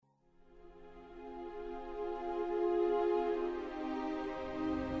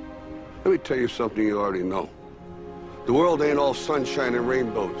Let me tell you something you already know. The world ain't all sunshine and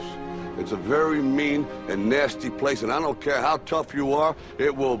rainbows. It's a very mean and nasty place, and I don't care how tough you are,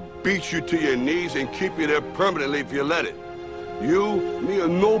 it will beat you to your knees and keep you there permanently if you let it. You, me, or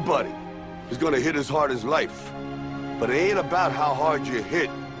nobody is gonna hit as hard as life. But it ain't about how hard you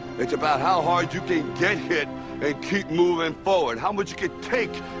hit. It's about how hard you can get hit and keep moving forward. How much you can take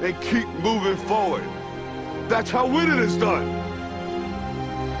and keep moving forward. That's how winning is done.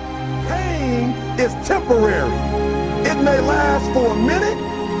 Pain is temporary. It may last for a minute,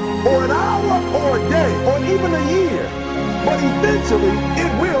 or an hour, or a day, or even a year. But eventually,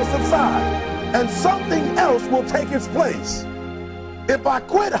 it will subside, and something else will take its place. If I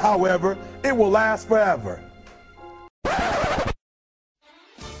quit, however, it will last forever.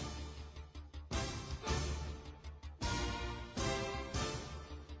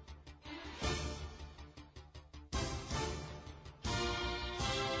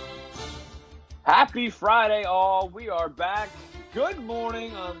 Happy Friday, all. We are back. Good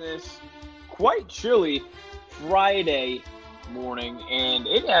morning on this quite chilly Friday morning, and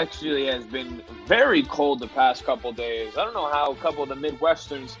it actually has been very cold the past couple days. I don't know how a couple of the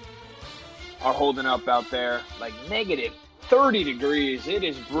Midwesterns are holding up out there, like negative 30 degrees. It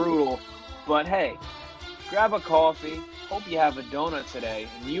is brutal, but hey, grab a coffee. Hope you have a donut today,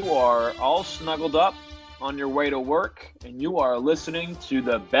 and you are all snuggled up on your way to work, and you are listening to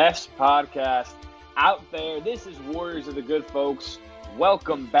the best podcast out there. This is Warriors of the Good, folks.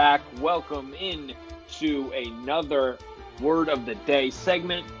 Welcome back. Welcome in to another Word of the Day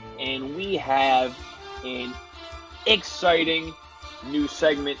segment, and we have an exciting new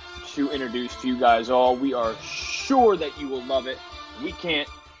segment to introduce to you guys all. We are sure that you will love it. We can't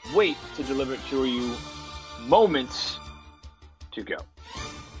wait to deliver it to you. Moments to go.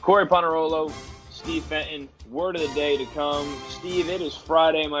 Corey Ponarolo, Steve Fenton, Word of the Day to come. Steve, it is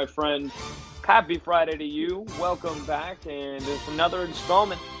Friday, my friend. Happy Friday to you. Welcome back, and it's another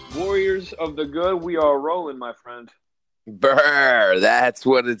installment. Warriors of the Good, we are rolling, my friend. Brr, that's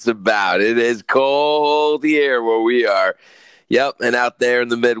what it's about. It is cold here where we are. Yep, and out there in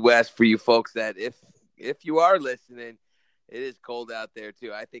the Midwest for you folks that if you are listening, it is cold out there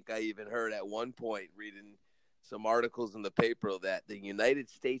too. I think I even heard at one point reading some articles in the paper that the United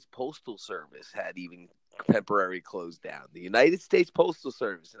States Postal Service had even temporarily closed down. The United States Postal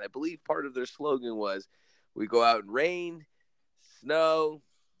Service, and I believe part of their slogan was, we go out in rain, snow,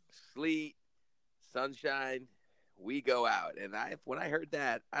 sleet, sunshine, we go out. And when I heard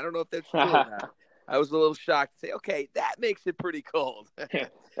that, I don't know if that's true or not, I was a little shocked to say, okay, that makes it pretty cold. I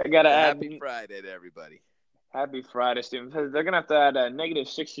got to add. Happy Friday to everybody. Happy Friday, Steve. They're going to have to add a negative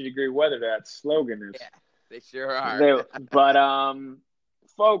 60-degree weather to that slogan. Yeah, they sure are. But,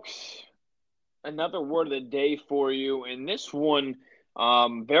 folks, another Word of the Day for you. And this one,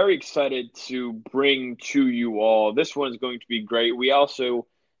 very excited to bring to you all. This one is going to be great. We also,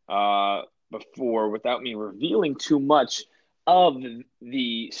 before, without me revealing too much of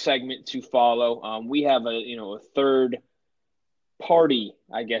the segment to follow, we have a third party,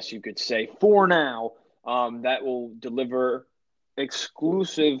 I guess you could say, for now, that will deliver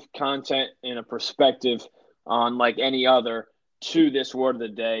exclusive content and a perspective unlike any other to this Word of the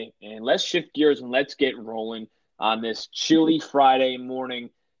Day. And let's shift gears and let's get rolling on this chilly Friday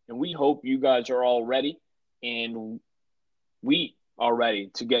morning. And we hope you guys are all ready, and we are ready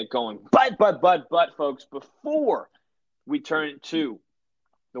to get going. But, folks, before we turn to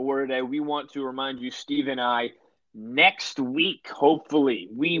the Word of the Day, we want to remind you, Steve and I, next week, hopefully,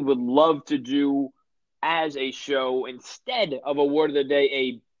 we would love to do as a show, instead of a Word of the Day,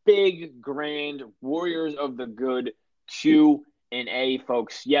 a big, grand Warriors of the Good Q&A,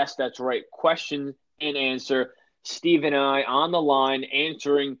 folks. Yes, that's right. Question and answer. Steve and I on the line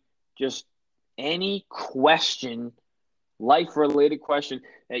answering just any question, life-related question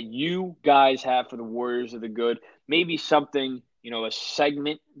that you guys have for the Warriors of the Good. Maybe something, a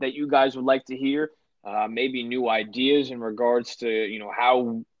segment that you guys would like to hear. Maybe new ideas in regards to,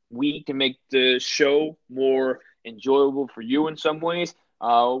 how we can make the show more enjoyable for you in some ways.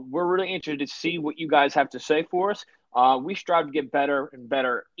 We're really interested to see what you guys have to say for us. We strive to get better and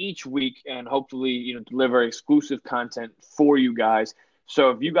better each week, and hopefully, deliver exclusive content for you guys.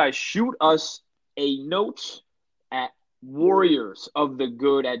 So if you guys shoot us a note at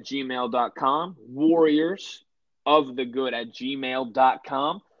warriorsofthegood@gmail.com,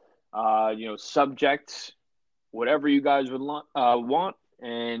 warriorsofthegood@gmail.com, subject, whatever you guys would want,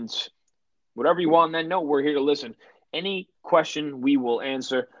 and whatever you want in that note, we're here to listen. Any question we will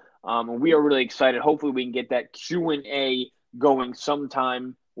answer. We are really excited. Hopefully we can get that Q&A going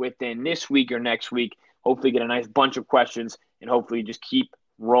sometime within this week or next week. Hopefully get a nice bunch of questions, and hopefully just keep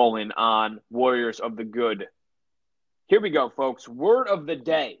rolling on Warriors of the Good. Here we go, folks. Word of the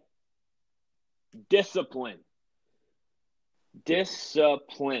day. Discipline.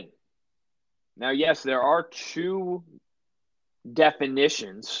 Discipline. Now, yes, there are two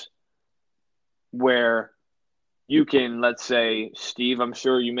definitions where you can, let's say, Steve, I'm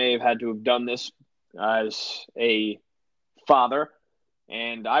sure you may have had to have done this as a father,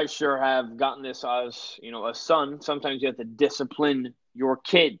 and I sure have gotten this as, a son. Sometimes you have to discipline your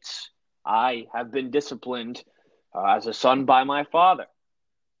kids. I have been disciplined as a son by my father.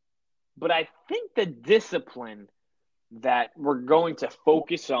 But I think the discipline that we're going to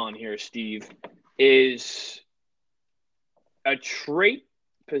focus on here, Steve, is a trait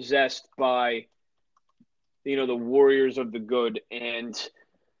possessed by, the Warriors of the Good. And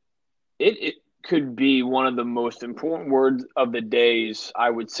it could be one of the most important words of the days, I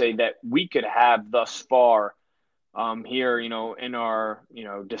would say, that we could have thus far here, in our,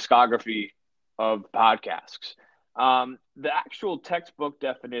 discography of podcasts. The actual textbook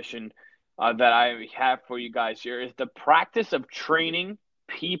definition that I have for you guys here is the practice of training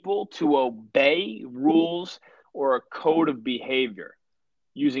people to obey rules or a code of behavior,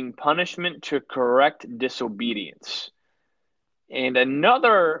 using punishment to correct disobedience. And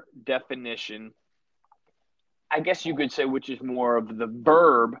another definition, I guess you could say, which is more of the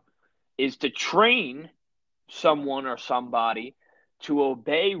verb, is to train someone or somebody to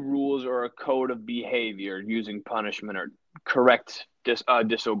obey rules or a code of behavior using punishment or correct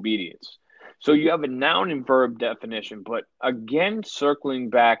disobedience. So you have a noun and verb definition, but again, circling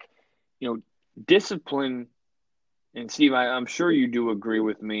back, discipline, and Steve, I'm sure you do agree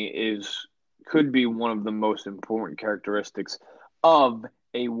with me, could be one of the most important characteristics of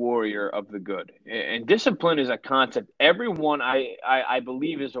a warrior of the good. And discipline is a concept everyone I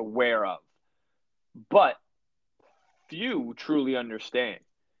believe is aware of, but few truly understand.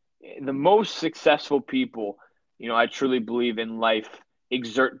 The most successful people, I truly believe in life,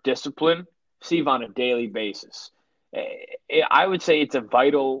 exert discipline, Steve, on a daily basis. I would say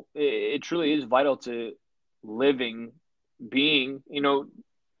it truly is vital to living, being,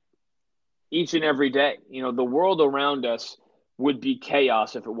 each and every day. The world around us would be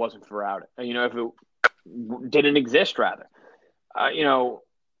chaos if it wasn't for it. If it didn't exist, rather.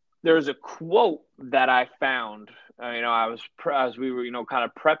 There's a quote that I found, as we were, kind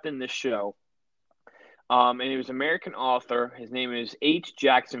of prepping this show. And he was an American author. His name is H.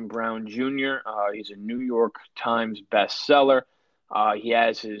 Jackson Brown Jr. He's a New York Times bestseller. He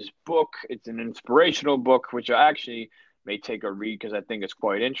has his book. It's an inspirational book, which I actually may take a read because I think it's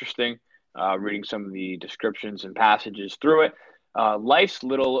quite interesting, reading some of the descriptions and passages through it. Life's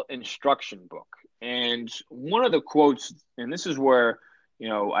Little Instruction Book. And one of the quotes, and this is where,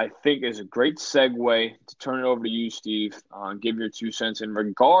 I think is a great segue to turn it over to you, Steve, give your 2 cents in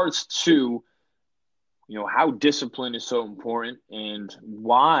regards to how discipline is so important and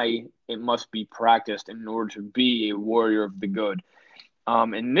why it must be practiced in order to be a warrior of the good.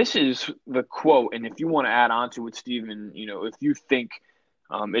 And this is the quote. And if you want to add on to it, Stephen, if you think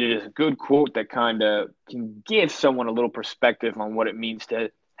it is a good quote that kind of can give someone a little perspective on what it means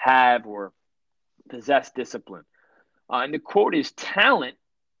to have or possess discipline. And the quote is, talent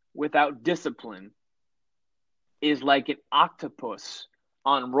without discipline is like an octopus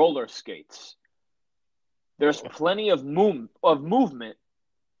on roller skates. There's plenty of movement,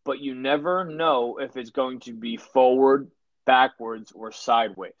 but you never know if it's going to be forward, backwards, or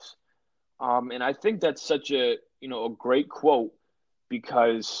sideways. And I think that's such a great quote,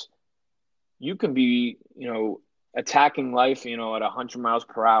 because you can be, attacking life, at 100 miles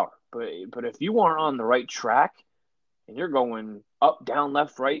per hour. But if you aren't on the right track and you're going up, down,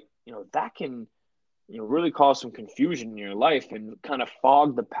 left, right, that can, really cause some confusion in your life and kind of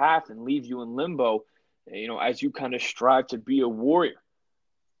fog the path and leave you in limbo, as you kind of strive to be a warrior.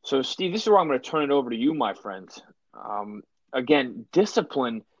 So, Steve, this is where I'm going to turn it over to you, my friend. Again,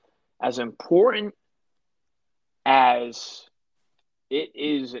 discipline, as important as it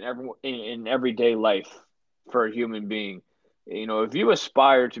is in everyday life for a human being. If you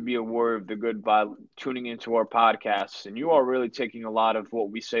aspire to be a warrior of the good by tuning into our podcasts, and you are really taking a lot of what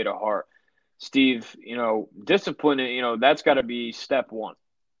we say to heart, Steve, discipline, that's got to be step one.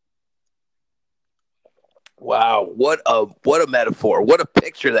 Wow, what a metaphor. What a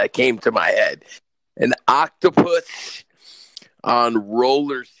picture that came to my head. An octopus on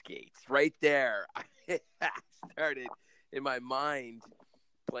roller skates right there. I started in my mind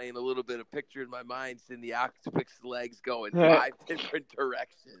playing a little bit of picture in my mind, seeing the octopus legs going 5 different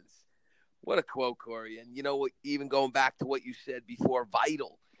directions. What a quote, Corey. And even going back to what you said before,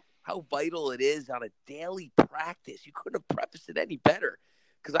 vital. How vital it is on a daily practice. You couldn't have prefaced it any better.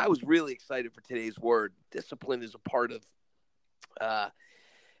 because I was really excited for today's word. Discipline is a part of, I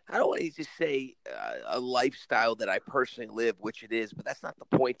don't want to just say a lifestyle that I personally live, which it is, but that's not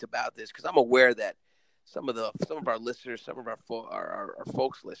the point about this, because I'm aware that some of our listeners, some of our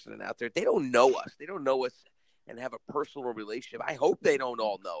folks listening out there, they don't know us. They don't know us and have a personal relationship. I hope they don't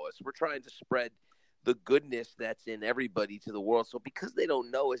all know us. We're trying to spread the goodness that's in everybody to the world. So because they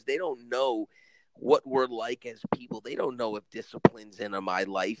don't know us, they don't know what we're like as people. They don't know if discipline's in my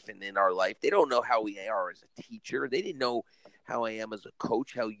life and in our life. They don't know how we are as a teacher. They didn't know how I am as a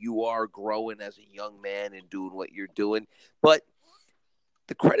coach, how you are growing as a young man and doing what you're doing. But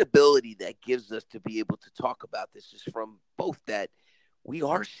the credibility that gives us to be able to talk about this is from both that we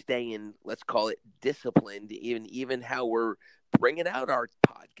are staying, let's call it, disciplined, even how we're bringing out our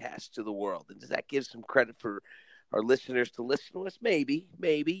podcast to the world. And does that give some credit for our listeners to listen to us? Maybe,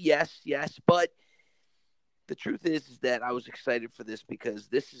 yes. But the truth is that I was excited for this because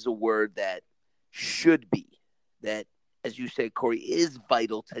this is a word that should be, that, as you say, Corey, is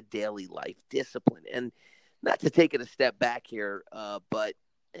vital to daily life, discipline. And not to take it a step back here, but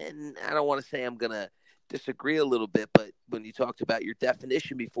I don't want to say I'm going to disagree a little bit, but when you talked about your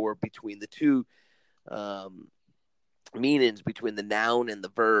definition before between the two meanings, between the noun and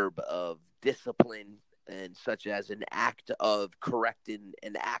the verb of discipline, and such as an act of correcting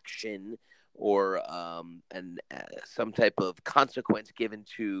an action or some type of consequence given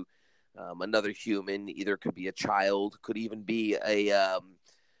to another human, either could be a child, could even be a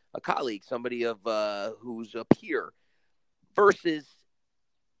colleague, somebody of who's a peer, versus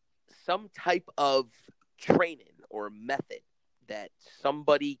some type of training or method that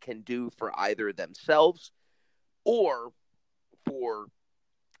somebody can do for either themselves or for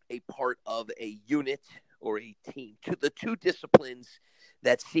a part of a unit or a team. To the two disciplines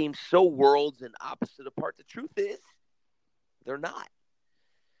that seem so worlds and opposite apart, the truth is they're not.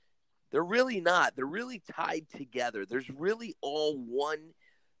 They're really not. They're really tied together. There's really all one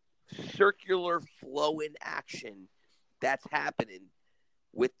circular flow in action that's happening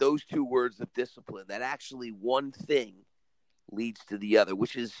with those two words of discipline, that actually one thing leads to the other,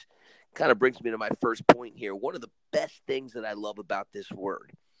 which is kind of brings me to my first point here. One of the best things that I love about this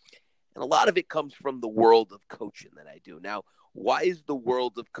word, and a lot of it comes from the world of coaching that I do. Now, why is the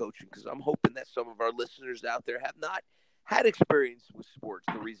world of coaching? Because I'm hoping that some of our listeners out there have not had experience with sports.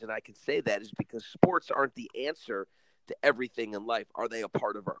 The reason I can say that is because sports aren't the answer to everything in life. Are they a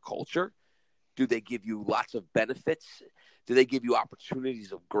part of our culture? Do they give you lots of benefits? Do they give you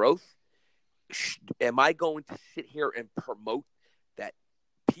opportunities of growth? Am I going to sit here and promote that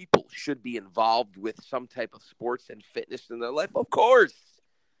people should be involved with some type of sports and fitness in their life? Of course.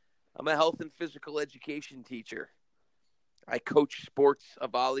 I'm a health and physical education teacher. I coach sports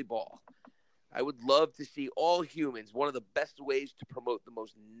of volleyball. I would love to see all humans. One of the best ways to promote the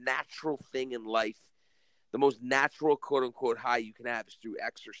most natural thing in life, the most natural quote-unquote high you can have, is through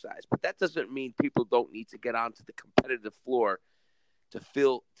exercise. But that doesn't mean people don't need to get onto the competitive floor to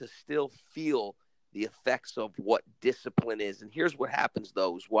still feel the effects of what discipline is. And here's what happens,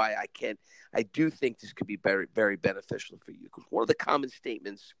 though, is why I do think this could be very, very beneficial for you. Because one of the common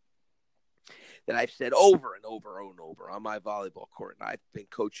statements that I've said over and over and over on my volleyball court, and I've been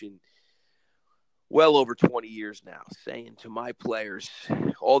coaching well over 20 years now, saying to my players,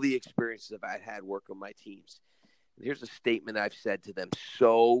 all the experiences I've had working with my teams, and here's a statement I've said to them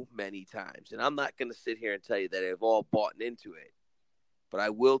so many times, and I'm not going to sit here and tell you that I've all bought into it, but I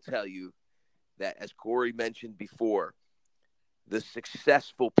will tell you that, as Corey mentioned before, the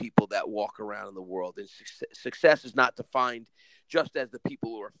successful people that walk around in the world, and success is not defined just as the people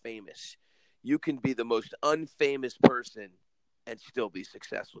who are famous. You can be the most unfamous person and still be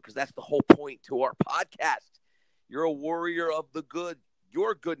successful, because that's the whole point to our podcast. You're a warrior of the good,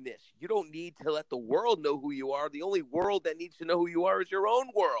 your goodness. You don't need to let the world know who you are. The only world that needs to know who you are is your own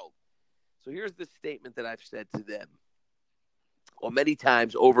world. So here's the statement that I've said to them, well, many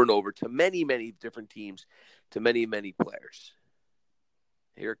times over and over, to many, many different teams, to many, many players.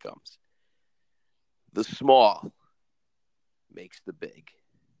 Here it comes. The small makes the big.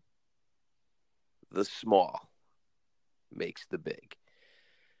 The small makes the big.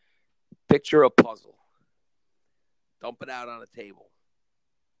 Picture a puzzle. Dump it out on a table.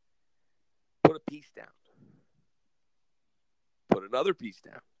 Put a piece down. Put another piece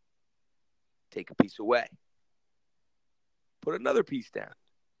down. Take a piece away. Put another piece down.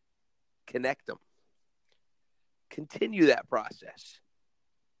 Connect them. Continue that process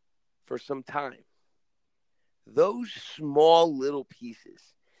for some time. Those small little pieces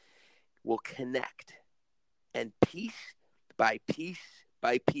will connect, and piece by piece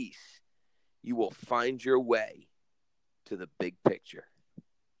by piece, you will find your way to the big picture.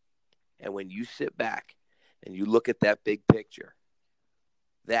 And when you sit back and you look at that big picture,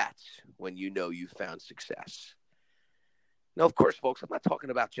 that's when you know you found success. Now, of course, folks, I'm not talking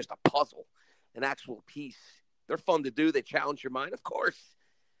about just a puzzle, an actual piece. They're fun to do. They challenge your mind, of course.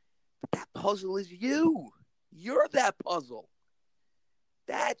 But that puzzle is you. You're that puzzle.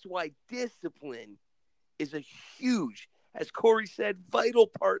 That's why discipline is a huge, as Corey said, vital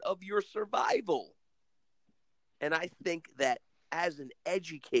part of your survival. And I think that as an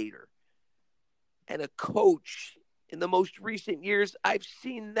educator and a coach in the most recent years, I've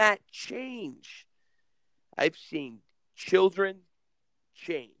seen that change. I've seen children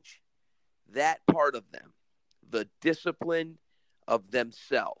change that part of them, the discipline of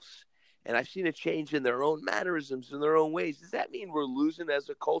themselves. And I've seen a change in their own mannerisms, in their own ways. Does that mean we're losing as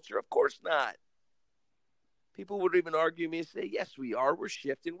a culture? Of course not. People would even argue me and say, yes, we are. We're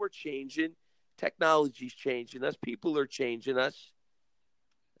shifting. We're changing. Technology's changing us. People are changing us.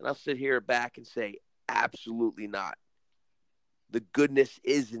 And I'll sit here back and say, absolutely not. The goodness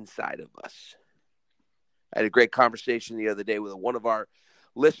is inside of us. I had a great conversation the other day with one of our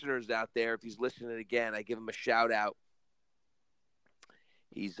listeners out there. If he's listening again, I give him a shout out.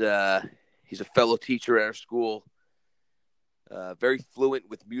 He's a fellow teacher at our school, very fluent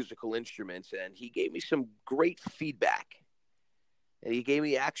with musical instruments, and he gave me some great feedback. And he gave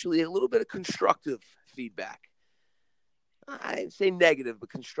me actually a little bit of constructive feedback. I didn't say negative, but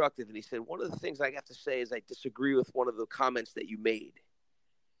constructive. And he said, one of the things I have to say is I disagree with one of the comments that you made.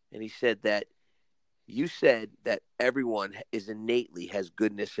 And he said that you said that everyone is innately has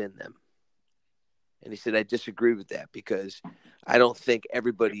goodness in them. And he said, I disagree with that because I don't think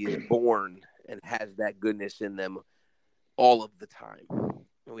everybody is born and has that goodness in them all of the time.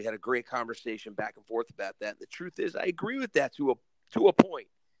 And we had a great conversation back and forth about that. The truth is, I agree with that to a point.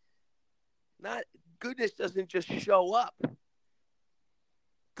 Not goodness doesn't just show up.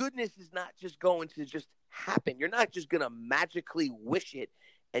 Goodness is not just going to just happen. You're not just going to magically wish it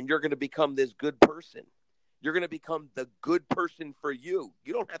and you're going to become this good person. You're going to become the good person for you.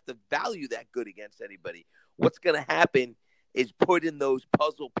 You don't have to value that good against anybody. What's going to happen is putting those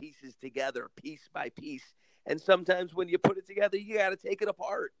puzzle pieces together piece by piece. And sometimes when you put it together, you got to take it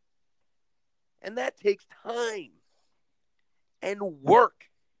apart. And that takes time and work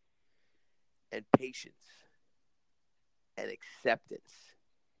and patience and acceptance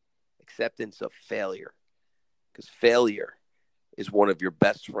of failure, because failure is one of your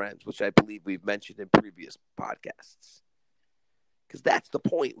best friends, which I believe we've mentioned in previous podcasts, because that's the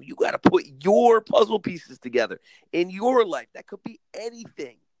point. You got to put your puzzle pieces together in your life. That could be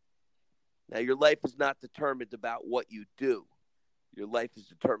anything. Now, your life is not determined about what you do. Your life is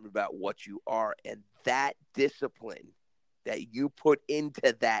determined about what you are, and that discipline that you put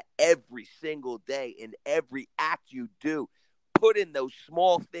into that every single day in every act you do, put in those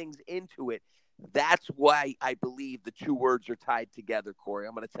small things into it. That's why I believe the two words are tied together, Corey.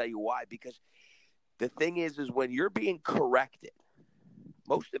 I'm going to tell you why. Because the thing is when you're being corrected,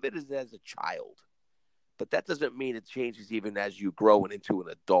 most of it is as a child. But that doesn't mean it changes even as you grow into an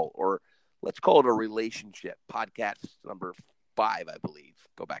adult, or let's call it a relationship. Podcast number 5, I believe.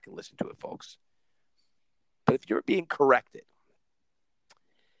 Go back and listen to it, folks. But if you're being corrected,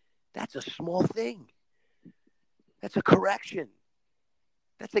 that's a small thing. That's a correction.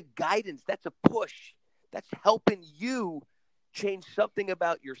 That's a guidance. That's a push. That's helping you change something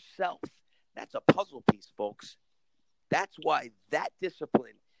about yourself. That's a puzzle piece, folks. That's why that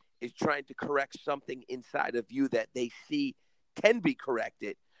discipline is trying to correct something inside of you that they see can be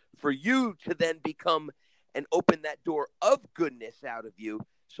corrected, for you to then become and open that door of goodness out of you,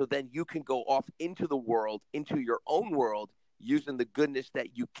 so then you can go off into the world, into your own world, using the goodness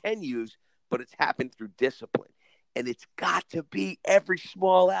that you can use, but it's happened through discipline. And it's got to be every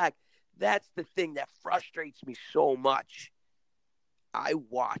small act. That's the thing that frustrates me so much. I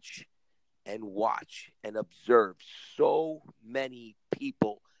watch and observe so many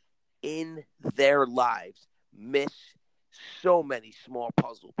people in their lives miss so many small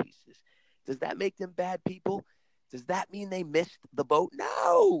puzzle pieces. Does that make them bad people? Does that mean they missed the boat?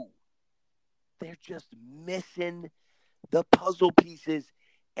 No. They're just missing the puzzle pieces,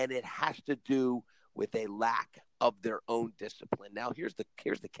 and it has to do with a lack of their own discipline. Now, here's the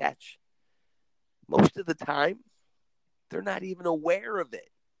catch. Most of the time, they're not even aware of it.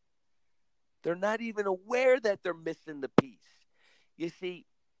 They're not even aware that they're missing the piece. You see,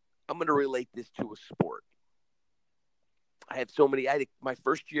 I'm going to relate this to a sport. I had my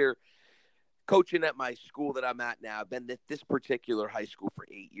first year coaching at my school that I'm at now. I've been at this particular high school for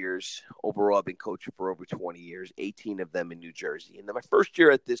 8 years. Overall, I've been coaching for over 20 years, 18 of them in New Jersey. And then my first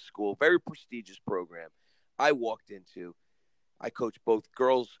year at this school, very prestigious program I walked into, I coach both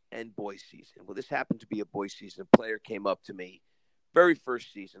girls and boys season. Well, this happened to be a boys season. A player came up to me very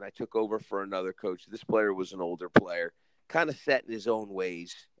first season. I took over for another coach. This player was an older player, kind of set in his own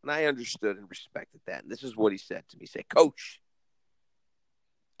ways. And I understood and respected that. And this is what he said to me. He said, Coach,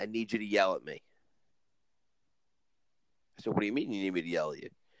 I need you to yell at me. I said, what do you mean you need me to yell at you?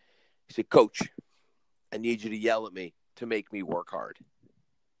 He said, Coach, I need you to yell at me to make me work hard.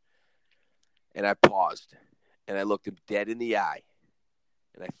 And I paused. And I looked him dead in the eye,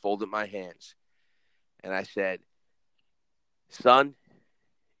 and I folded my hands, and I said, son,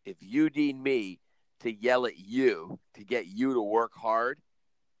 if you need me to yell at you to get you to work hard,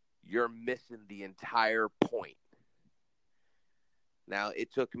 you're missing the entire point. Now,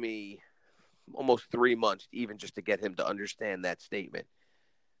 it took me almost 3 months even just to get him to understand that statement.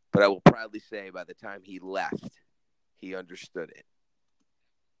 But I will proudly say by the time he left, he understood it.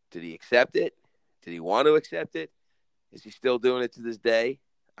 Did he accept it? Did he want to accept it? Is he still doing it to this day?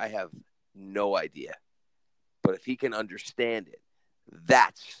 I have no idea. But if he can understand it,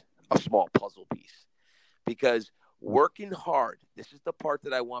 that's a small puzzle piece. Because working hard, this is the part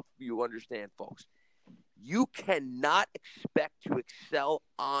that I want you to understand, folks. You cannot expect to excel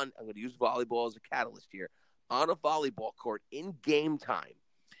on, I'm going to use volleyball as a catalyst here, on a volleyball court in game time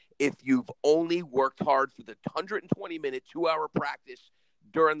if you've only worked hard for the 120-minute, 2-hour practice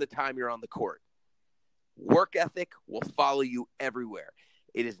during the time you're on the court. Work ethic will follow you everywhere.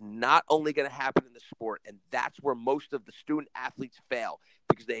 It is not only going to happen in the sport, and that's where most of the student athletes fail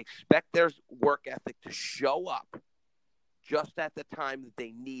because they expect their work ethic to show up just at the time that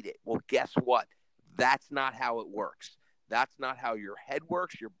they need it. Well, guess what? That's not how it works. That's not how your head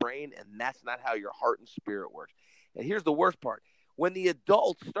works, your brain, and that's not how your heart and spirit works. And here's the worst part. When the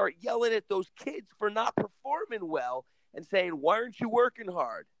adults start yelling at those kids for not performing well and saying, why aren't you working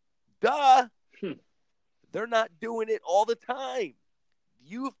hard? Duh. They're not doing it all the time.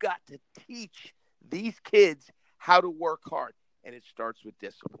 You've got to teach these kids how to work hard, and it starts with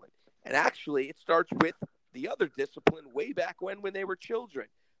discipline. And actually, it starts with the other discipline way back when they were children,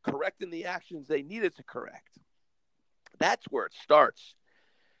 correcting the actions they needed to correct. That's where it starts.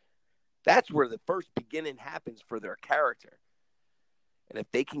 That's where the first beginning happens for their character. And if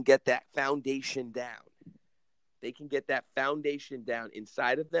they can get that foundation down,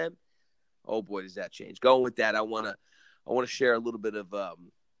 inside of them, oh boy, does that change. Going with that, I want to share a little bit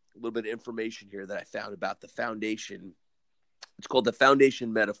of information here that I found about the foundation. It's called the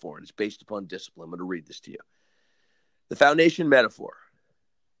foundation metaphor, and it's based upon discipline. I'm going to read this to you. The foundation metaphor.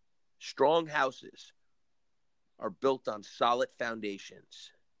 Strong houses are built on solid foundations,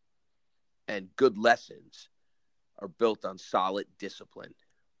 and good lessons are built on solid discipline.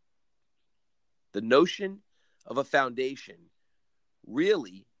 The notion of a foundation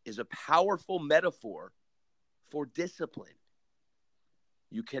really is a powerful metaphor for discipline.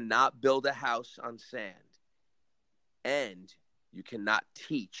 You cannot build a house on sand, and you cannot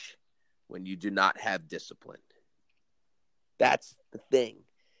teach when you do not have discipline. That's the thing.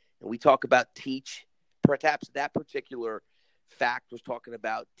 And we talk about teach. Perhaps that particular fact was talking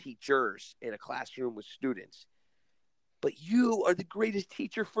about teachers in a classroom with students. But you are the greatest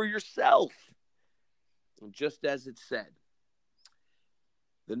teacher for yourself. And just as it said,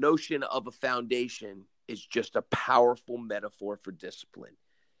 the notion of a foundation is just a powerful metaphor for discipline.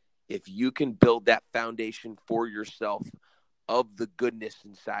 If you can build that foundation for yourself of the goodness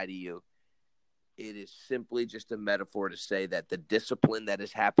inside of you, it is simply just a metaphor to say that the discipline that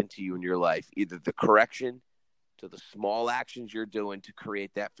has happened to you in your life, either the correction to the small actions you're doing to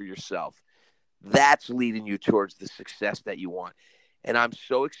create that for yourself, that's leading you towards the success that you want. And I'm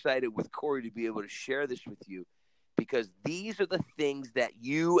so excited with Corey to be able to share this with you, because these are the things that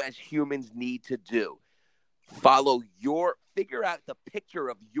you as humans need to do. Figure out the picture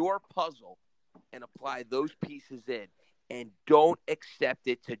of your puzzle and apply those pieces in. And don't accept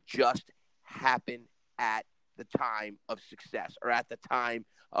it to just happen at the time of success or at the time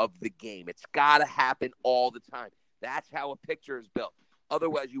of the game. It's got to happen all the time. That's how a picture is built.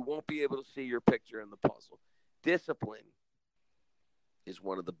 Otherwise, you won't be able to see your picture in the puzzle. Discipline is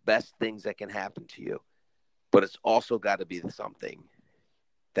one of the best things that can happen to you, but it's also got to be something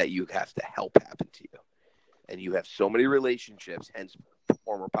that you have to help happen to you. And you have so many relationships, hence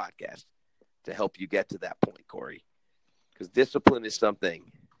former podcast, to help you get to that point, Corey. Because discipline is something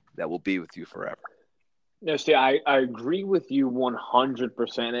that will be with you forever. No, Steve, I agree with you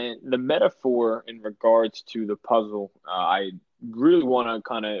 100%. And the metaphor in regards to the puzzle, I really want to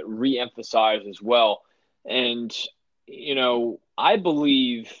kind of re-emphasize as well. And, I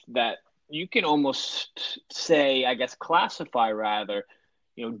believe that you can almost say, classify rather,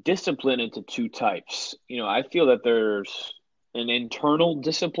 discipline into two types. I feel that there's an internal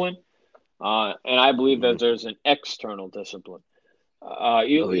discipline, and I believe that Mhm. there's an external discipline. Oh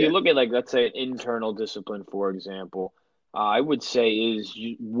You yeah. look at, like, let's say, an internal discipline, for example. I would say is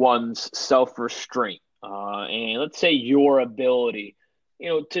one's self restraint, and let's say your ability,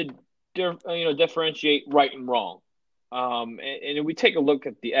 to differentiate right and wrong. And if we take a look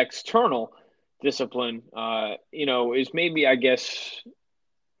at the external discipline, is maybe, I guess,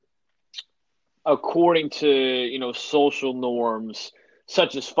 according to social norms,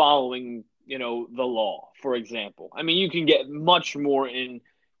 such as following the law, for example. I mean, you can get much more in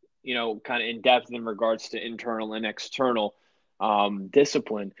kind of in depth in regards to internal and external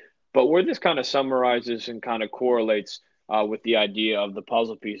discipline. But where this kind of summarizes and kind of correlates with the idea of the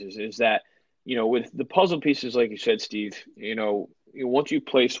puzzle pieces is that, with the puzzle pieces, like you said, Steve, once you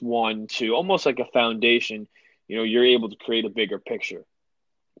place one to almost like a foundation, you're able to create a bigger picture.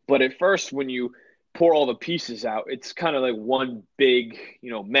 But at first, when you pour all the pieces out, it's kind of like one big,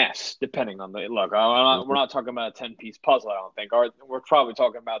 mess. Depending on the look, we're Mhm. not talking about a 10-piece puzzle. I don't think. We're probably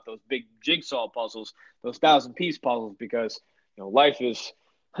talking about those big jigsaw puzzles, those 1,000-piece puzzles, because life is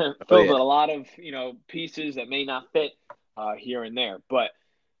Oh filled yeah. with a lot of pieces that may not fit here and there. But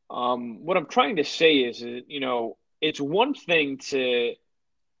what I'm trying to say is, it's one thing to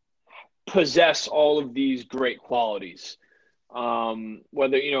possess all of these great qualities,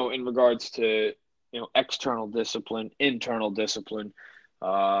 whether in regards to external discipline, internal discipline,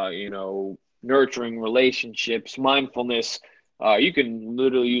 nurturing relationships, mindfulness. You can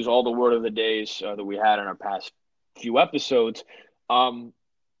literally use all the word of the days that we had in our past few episodes, um,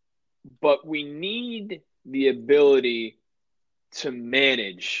 but we need the ability to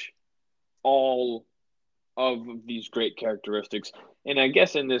manage all of these great characteristics. And I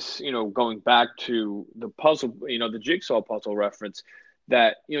guess in this, going back to the puzzle, the jigsaw puzzle reference,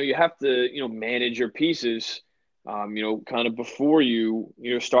 that you have to manage your pieces, kind of before you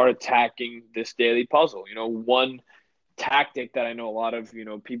start attacking this daily puzzle. One tactic that I know a lot of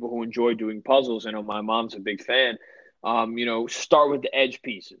people who enjoy doing puzzles. I know my mom's a big fan. Start with the edge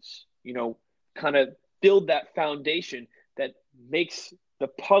pieces. Kind of build that foundation that makes the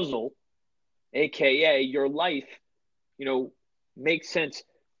puzzle, aka your life, you know, make sense,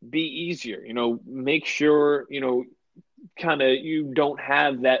 be easier, make sure, kind of you don't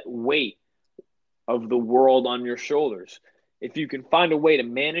have that weight of the world on your shoulders. If you can find a way to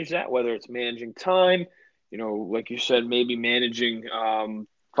manage that, whether it's managing time, like you said, maybe managing,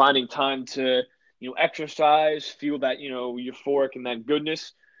 finding time to, exercise, feel that, euphoric and that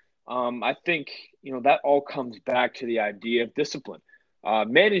goodness. I think, that all comes back to the idea of discipline.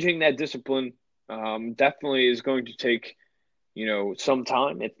 Managing that discipline definitely is going to take, some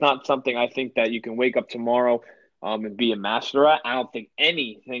time. It's not something I think that you can wake up tomorrow and be a master at. I don't think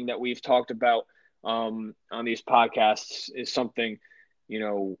anything that we've talked about on these podcasts is something,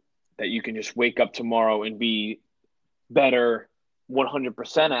 that you can just wake up tomorrow and be better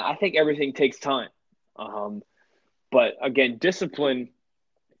 100%. I think everything takes time. Um, but again, discipline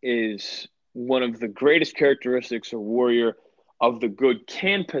is one of the greatest characteristics a warrior of the good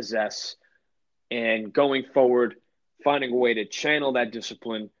can possess. And going forward, finding a way to channel that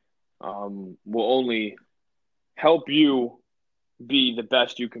discipline will only help you be the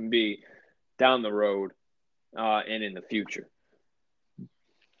best you can be down the road and in the future.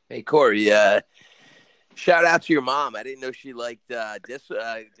 Hey Corey, shout out to your mom. I didn't know she liked I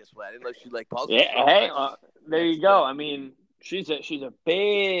didn't know she liked puzzles Yeah, so hey, much. there That's you go. I mean, she's a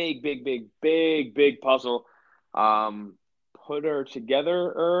big, big, big, big, big puzzle. Um, Put her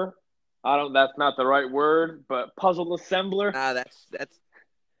together, I don't. That's not the right word, but puzzle assembler.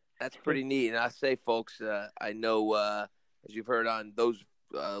 that's pretty neat. And I say, folks, I know as you've heard on those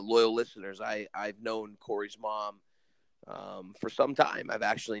loyal listeners, I've known Corey's mom for some time. I've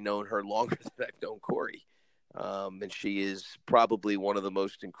actually known her longer than I've known Corey. And she is probably one of the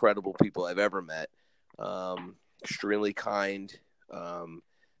most incredible people I've ever met. Extremely kind,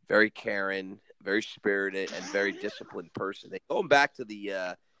 very caring, very spirited, and very disciplined person. Going back to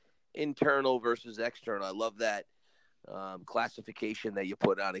the internal versus external, I love that classification that you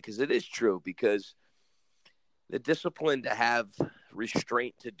put on it, because it is true. Because the discipline to have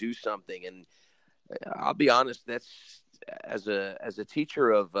restraint to do something, and I'll be honest, that's as a teacher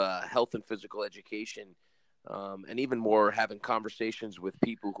of health and physical education, and even more having conversations with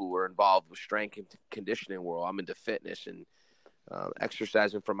people who are involved with strength and conditioning world. I'm into fitness and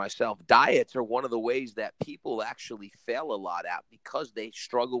exercising for myself. Diets are one of the ways that people actually fail a lot at, because they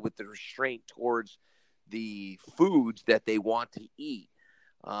struggle with the restraint towards the foods that they want to eat.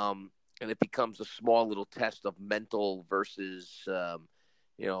 And it becomes a small little test of mental versus,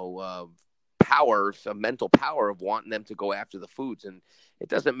 power, some mental power of wanting them to go after the foods. And it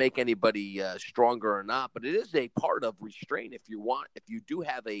doesn't make anybody stronger or not, but it is a part of restraint. If you do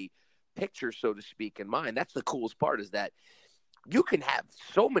have a picture, so to speak, in mind, that's the coolest part, is that you can have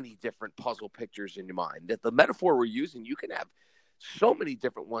so many different puzzle pictures in your mind. That the metaphor we're using, you can have so many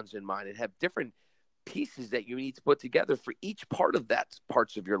different ones in mind and have different pieces that you need to put together for each part of that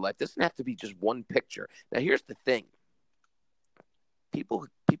parts of your life. It doesn't have to be just one picture. Now, here's the thing. People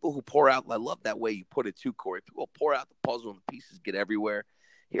who pour out, I love that way you put it too, Corey. People pour out the puzzle and the pieces get everywhere.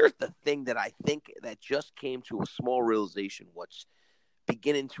 Here's the thing that I think that just came to a small realization, what's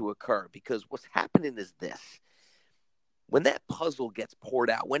beginning to occur, because what's happening is this. When that puzzle gets poured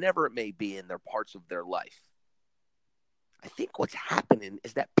out, whenever it may be in their parts of their life, I think what's happening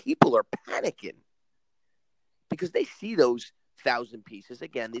is that people are panicking because they see those 1,000 pieces.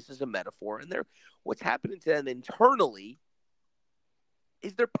 Again, this is a metaphor, and what's happening to them internally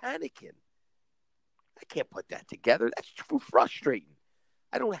is they're panicking. I can't put that together. That's too frustrating.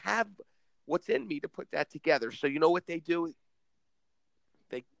 I don't have what's in me to put that together. So you know what they do?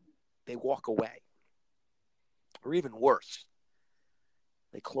 They walk away. Or even worse,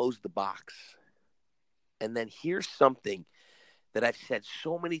 they close the box. And then here's something that I've said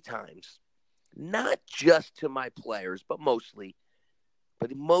so many times, not just to my players, but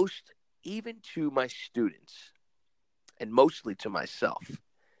even to my students, and mostly to myself.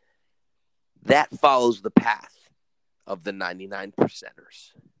 That follows the path of the 99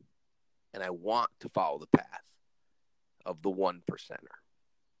 percenters. And I want to follow the path of the 1 percenter.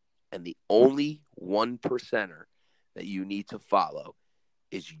 And the only 1 percenter that you need to follow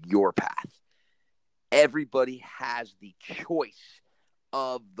is your path. Everybody has the choice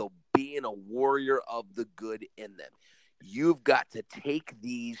of being a warrior of the good in them. You've got to take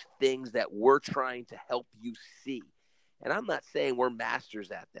these things that we're trying to help you see. And I'm not saying we're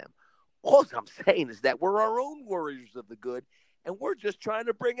masters at them. All I'm saying is that we're our own warriors of the good, and we're just trying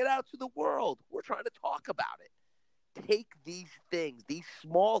to bring it out to the world. We're trying to talk about it. Take these things, these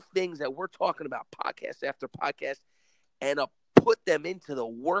small things that we're talking about, podcast after podcast, and put them into the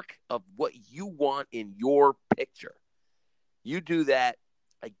work of what you want in your picture. You do that,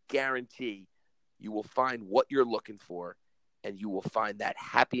 I guarantee you will find what you're looking for, and you will find that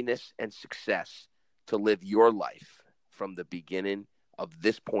happiness and success to live your life from the beginning of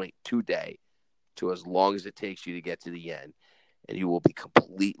this point today to as long as it takes you to get to the end, and you will be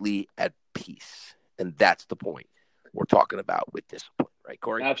completely at peace. And that's the point we're talking about with discipline, right,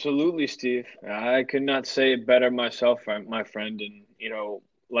 Corey? Absolutely, Steve. I could not say it better myself, my friend. And,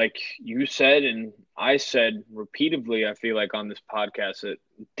 like you said, and I said repeatedly, I feel like on this podcast, that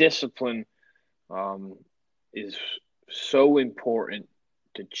discipline is so important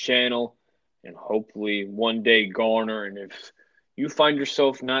to channel and hopefully one day garner. And if you find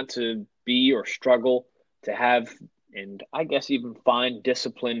yourself not to be or struggle to have, and I guess even find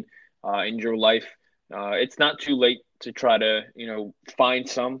discipline in your life, it's not too late to try to, find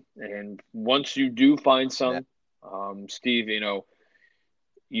some. And once you do find some, Steve,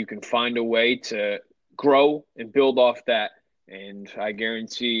 you can find a way to grow and build off that. And I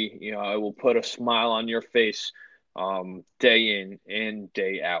guarantee, it will put a smile on your face day in and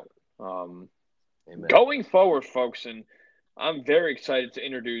day out. Going forward, folks, and I'm very excited to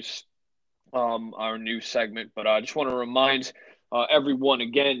introduce our new segment, but I just want to remind everyone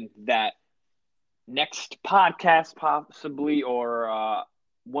again that next podcast possibly, or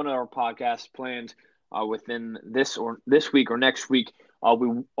one of our podcasts planned within this week or next week,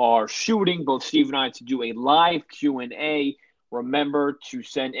 we are shooting, both Steve and I, to do a live Q&A. Remember to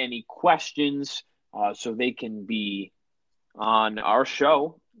send any questions so they can be on our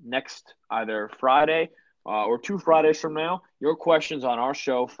show next either Friday or 2 Fridays from now. Your questions on our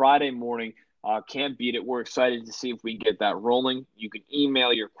show Friday morning. Can't beat it. We're excited to see if we can get that rolling. You can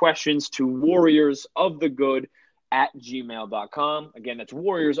email your questions to warriorsofthegood@gmail.com. Again, that's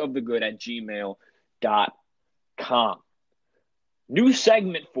warriorsofthegood@gmail.com. New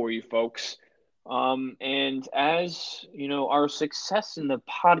segment for you folks. And as our success in the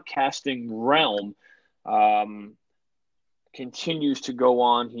podcasting realm continues to go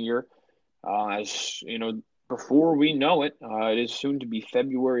on here, as before we know it, it is soon to be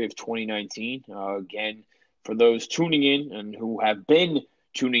February of 2019. Again, for those tuning in and who have been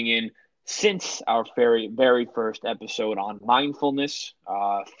tuning in since our very, very first episode on mindfulness,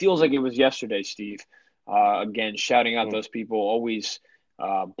 feels like it was yesterday, Steve. Again, shouting out those people, always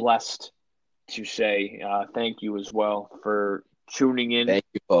blessed to say thank you as well for tuning in Thank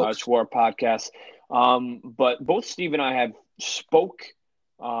you, folks. to our podcast. But both Steve and I have spoke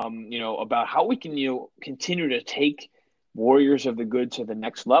about how we can, continue to take Warriors of the Good to the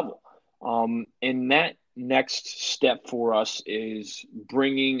next level. And that next step for us is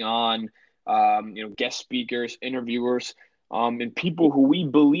bringing on, guest speakers, interviewers, and people who we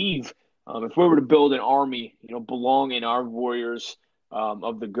believe, if we were to build an army, belong in our Warriors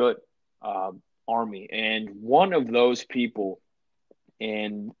of the Good army. And one of those people,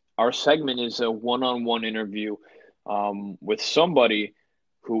 and our segment is a one-on-one interview with somebody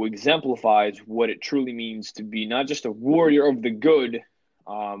who exemplifies what it truly means to be not just a warrior of the good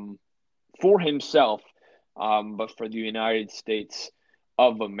for himself, but for the United States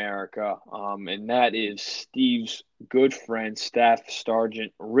of America. And that is Steve's good friend, Staff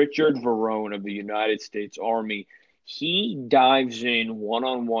Sergeant Richard Verone of the United States Army. He dives in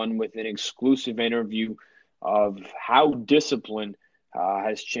one-on-one with an exclusive interview of how discipline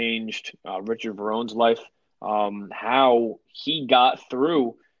has changed Richard Verone's life, how he got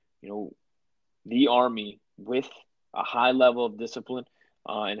through, the Army with a high level of discipline,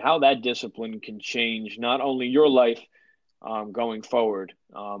 and how that discipline can change not only your life going forward,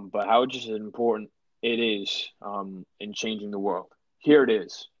 but how just important it is in changing the world. Here it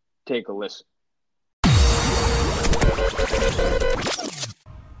is. Take a listen.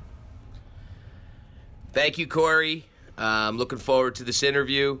 Thank you, Corey. I'm looking forward to this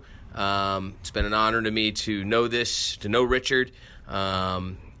interview. It's been an honor to me to know Richard,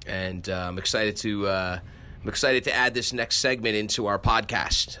 and I'm excited to add this next segment into our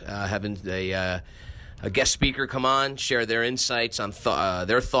podcast, having a guest speaker come on, share their insights on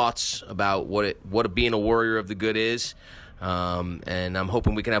their thoughts about what being a warrior of the good is. And I'm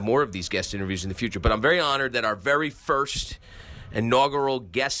hoping we can have more of these guest interviews in the future. But I'm very honored that our very first inaugural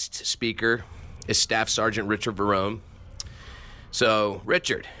guest speaker is Staff Sergeant Richard Verone. So,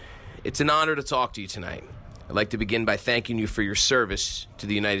 Richard, it's an honor to talk to you tonight. I'd like to begin by thanking you for your service to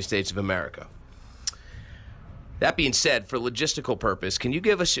the United States of America. That being said, for logistical purpose, can you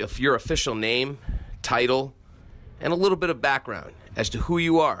give us your official name, title, and a little bit of background as to who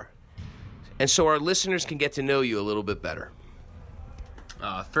you are, and so our listeners can get to know you a little bit better?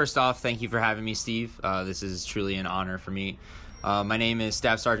 First off, thank you for having me, Steve. This is truly an honor for me. My name is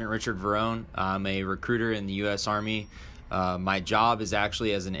Staff Sergeant Richard Verone. I'm a recruiter in the U.S. Army. My job is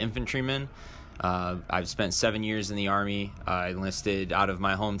actually as an infantryman. I've spent 7 years in the Army. I enlisted out of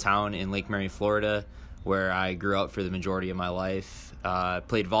my hometown in Lake Mary, Florida, where I grew up for the majority of my life.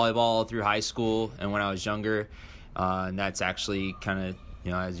 Played volleyball through high school and when I was younger. And that's actually kind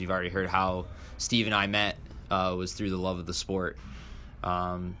of, as you've already heard, how Steve and I met was through the love of the sport.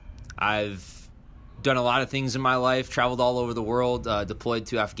 I've done a lot of things in my life, traveled all over the world, deployed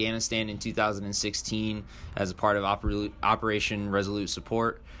to Afghanistan in 2016 as a part of Operation Resolute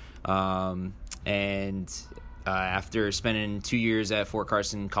Support. After spending 2 years at Fort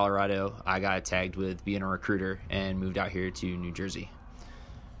Carson, Colorado, I got tagged with being a recruiter and moved out here to New Jersey.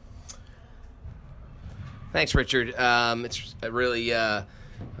 Thanks, Richard. It's really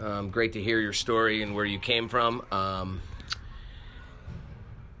great to hear your story and where you came from.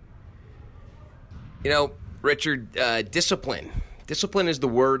 Richard, discipline. Discipline is the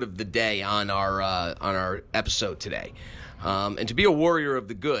word of the day on our episode today. And to be a warrior of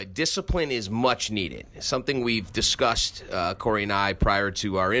the good, discipline is much needed. It's something we've discussed, Corey and I, prior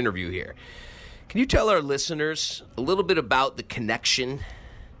to our interview here. Can you tell our listeners a little bit about the connection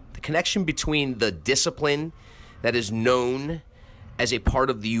between the discipline that is known as a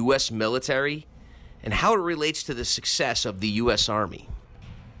part of the U.S. military and how it relates to the success of the U.S. Army?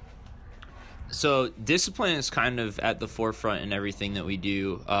 So discipline is kind of at the forefront in everything that we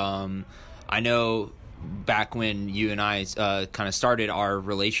do. I know back when you and I kind of started our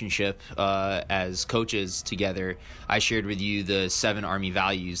relationship as coaches together, I shared with you the 7 Army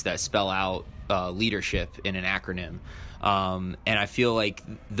values that spell out leadership in an acronym. And I feel like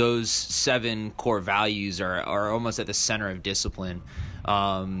those 7 core values are almost at the center of discipline.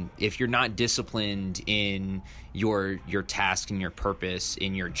 If you're not disciplined in your task and your purpose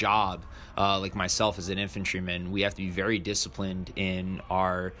in your job, like myself as an infantryman, we have to be very disciplined in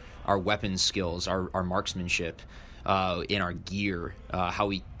our weapons skills, our marksmanship, in our gear, how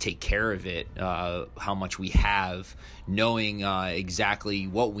we take care of it, how much we have, knowing exactly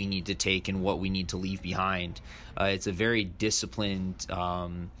what we need to take and what we need to leave behind. It's a very disciplined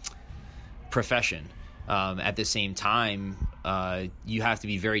profession. At the same time, you have to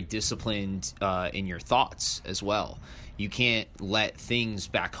be very disciplined in your thoughts as well. You can't let things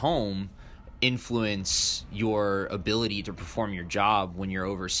back home influence your ability to perform your job when you're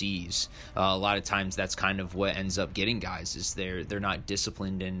overseas. A lot of times that's kind of what ends up getting guys is they're not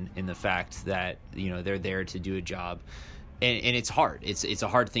disciplined in the fact that they're there to do a job. and it's hard. It's a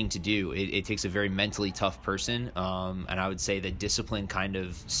hard thing to do. It takes a very mentally tough person, and I would say that discipline kind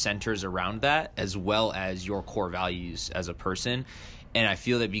of centers around that, as well as your core values as a person. And I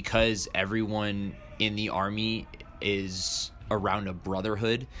feel that because everyone in the Army is around a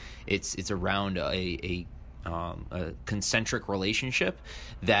brotherhood, it's around a concentric relationship,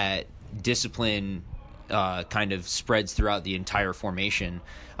 that discipline kind of spreads throughout the entire formation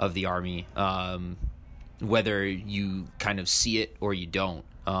of the Army. Whether you kind of see it or you don't,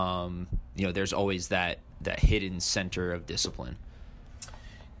 there's always that hidden center of discipline.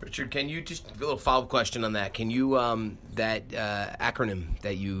 Richard, can you just a little follow-up question on that? Can you that acronym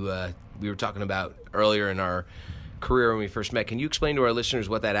that we were talking about earlier in our career when we first met? Can you explain to our listeners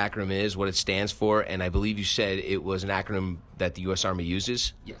what that acronym is, what it stands for? And I believe you said it was an acronym that the U.S. Army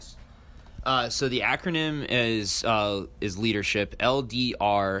uses. Yes. So the acronym is leadership, LDRSHIP.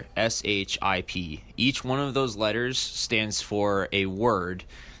 Each one of those letters stands for a word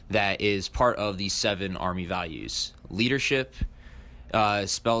that is part of the 7 Army values. Leadership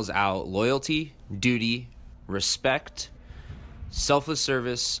spells out loyalty, duty, respect, selfless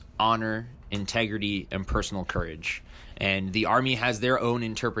service, honor, integrity, and personal courage. And the Army has their own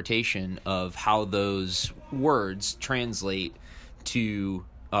interpretation of how those words translate to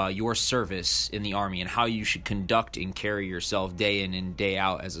your service in the Army and how you should conduct and carry yourself day in and day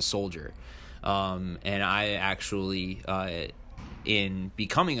out as a soldier. And I actually, in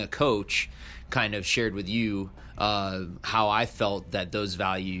becoming a coach, kind of shared with you how I felt that those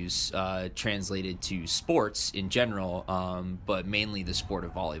values translated to sports in general, but mainly the sport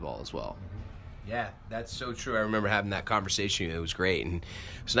of volleyball as well. Yeah, that's so true. I remember having that conversation. It was great. And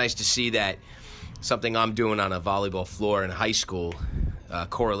it was nice to see that something I'm doing on a volleyball floor in high school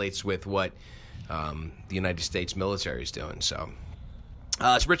correlates with what the United States military is doing. So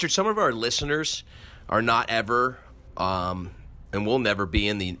Richard, some of our listeners are not ever and will never be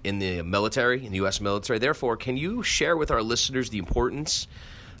in the military, in the U.S. military. Therefore, can you share with our listeners the importance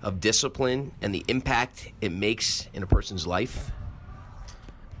of discipline and the impact it makes in a person's life?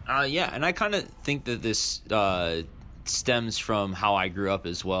 Yeah, and I kind of think that this stems from how I grew up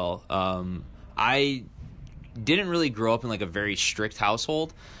as well. I didn't really grow up in like a very strict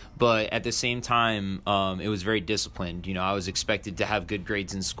household, but at the same time, it was very disciplined. I was expected to have good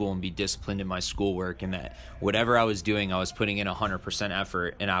grades in school and be disciplined in my schoolwork, and that whatever I was doing, I was putting in 100%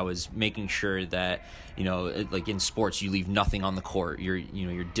 effort, and I was making sure that, like in sports, you leave nothing on the court.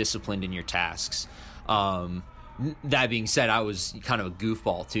 You're disciplined in your tasks. That being said, I was kind of a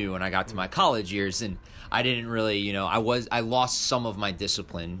goofball too when I got to my college years, and I didn't really, I lost some of my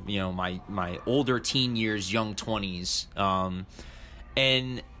discipline, my older teen years, young 20s.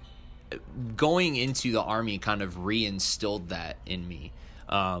 And going into the Army kind of reinstilled that in me.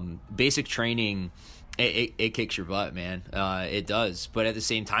 Basic training, it kicks your butt, man. It does. But at the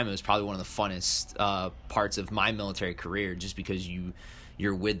same time, it was probably one of the funnest parts of my military career, just because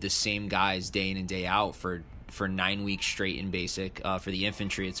you're with the same guys day in and day out for 9 weeks straight in basic. For the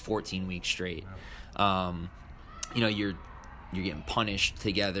infantry, it's 14 weeks straight. You're getting punished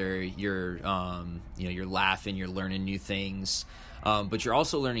together. You're laughing. You're learning new things. But you're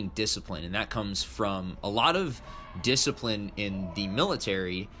also learning discipline, and that comes from a lot of discipline in the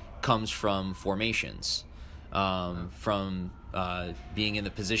military comes from formations, from being in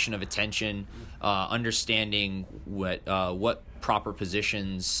the position of attention, understanding what proper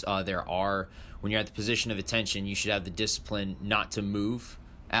positions there are. When you're at the position of attention, you should have the discipline not to move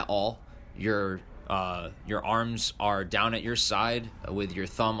at all. Your arms are down at your side with your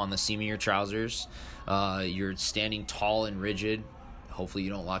thumb on the seam of your trousers. You're standing tall and rigid. Hopefully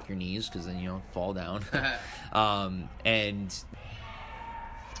you don't lock your knees, because then you don't fall down.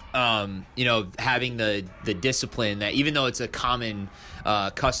 Having the discipline that, even though it's a common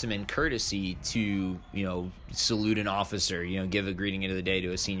custom and courtesy to, salute an officer, give a greeting of the day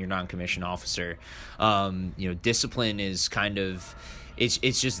to a senior non-commissioned officer, discipline is kind of,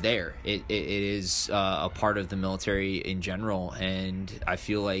 it's just there. It is a part of the military in general, and I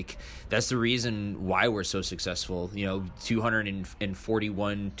feel like that's the reason why we're so successful.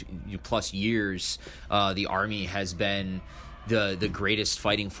 241 plus years, the Army has been the greatest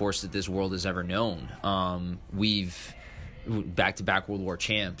fighting force that this world has ever known. We've back-to-back World War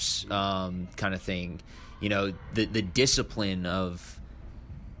champs, kind of thing. The discipline of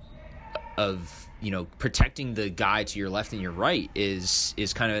protecting the guy to your left and your right is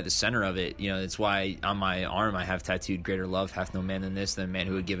kind of at the center of it. It's why on my arm I have tattooed, "Greater love hath no man than this, than a man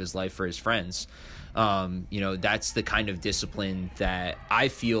who would give his life for his friends." That's the kind of discipline that I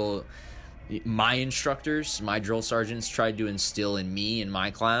feel my instructors, my drill sergeants tried to instill in me in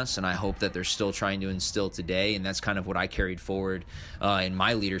my class, and I hope that they're still trying to instill today, and that's kind of what I carried forward in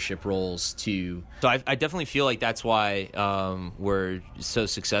my leadership roles too. So I definitely feel like that's why we're so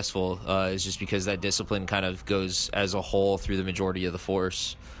successful, is just because that discipline kind of goes as a whole through the majority of the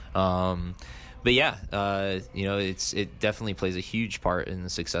force. But yeah, it definitely plays a huge part in the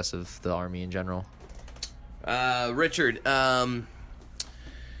success of the Army in general. Richard,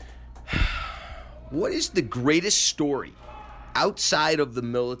 what is the greatest story outside of the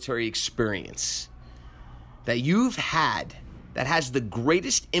military experience that you've had that has the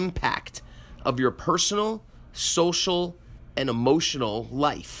greatest impact of your personal, social, and emotional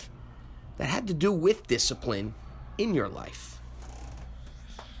life that had to do with discipline in your life?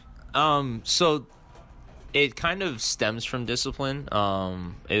 So it kind of stems from discipline.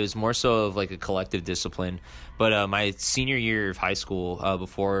 It was more so of like a collective discipline. But my senior year of high school,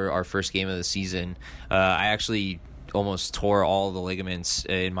 before our first game of the season, I actually almost tore all the ligaments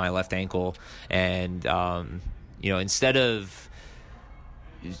in my left ankle. And, instead of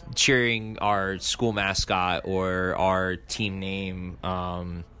cheering our school mascot or our team name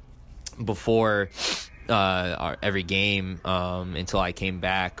before every game until I came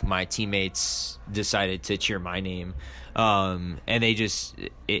back, my teammates decided to cheer my name. And they just,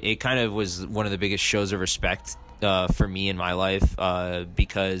 it kind of was one of the biggest shows of respect for me in my life,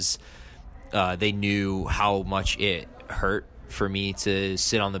 because they knew how much it hurt for me to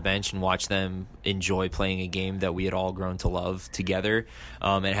sit on the bench and watch them enjoy playing a game that we had all grown to love together,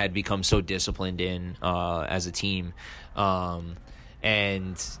 and had become so disciplined in as a team.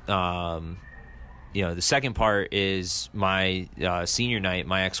 The second part is my senior night,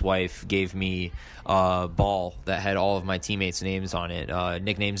 my ex-wife gave me a ball that had all of my teammates' names on it,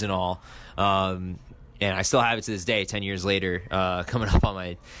 nicknames and all. And I still have it to this day, 10 years later, coming up on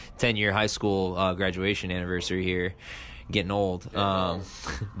my 10-year high school graduation anniversary here, getting old.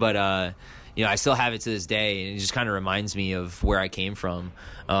 But I still have it to this day, and it just kind of reminds me of where I came from,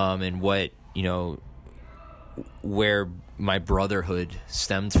 and what, where my brotherhood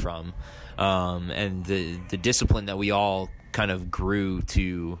stemmed from. And the discipline that we all kind of grew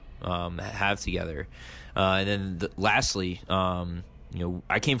to have together. And then lastly,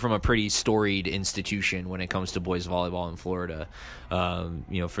 I came from a pretty storied institution when it comes to boys volleyball in Florida.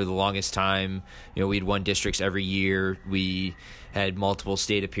 For the longest time, we'd won districts every year. We had multiple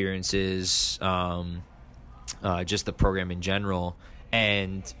state appearances, just the program in general.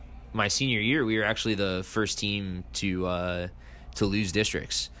 And my senior year, we were actually the first team to lose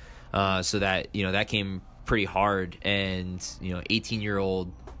districts. So that, that came pretty hard, and,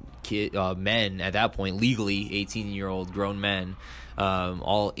 18-year-old men at that point, legally 18-year-old grown men,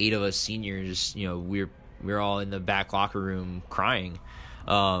 all 8 of us seniors, we were all in the back locker room crying.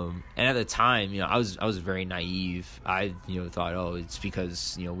 And at the time, I was very naive. I, thought, it's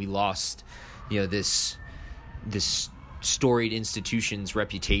because, we lost, this storied institution's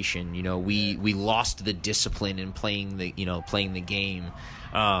reputation. We lost the discipline in playing the game.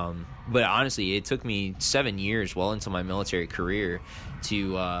 But honestly, it took me 7 years, well into my military career,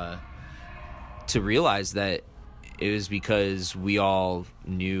 to realize that it was because we all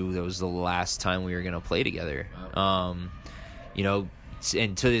knew that was the last time we were going to play together. And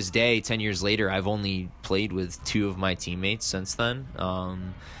to this day, 10 years later, I've only played with 2 of my teammates since then.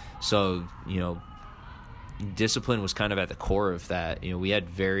 So discipline was kind of at the core of that. We had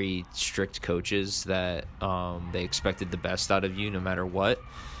very strict coaches that they expected the best out of you no matter what,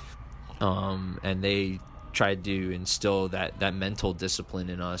 and they tried to instill that mental discipline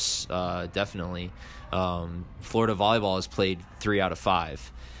in us. Definitely, Florida volleyball is played 3 out of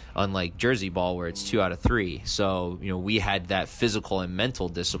 5, unlike Jersey ball where it's 2 out of 3. So we had that physical and mental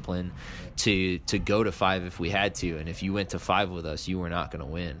discipline to go to 5 if we had to, and if you went to 5 with us, you were not going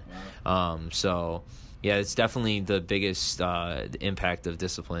to win. So yeah, it's definitely the biggest impact of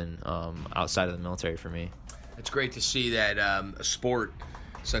discipline outside of the military for me. It's great to see that a sport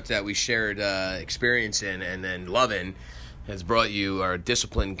such that we shared experience in and then love in has brought you, or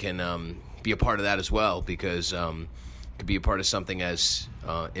discipline can be a part of that as well, because it could be a part of something as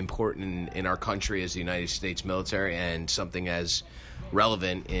important in our country as the United States military, and something as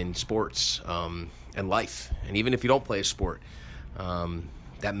relevant in sports and life. And even if you don't play a sport,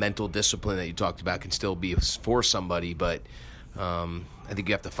 that mental discipline that you talked about can still be for somebody, but I think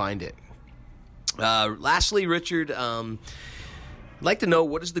you have to find it. Lastly, Richard, I'd like to know,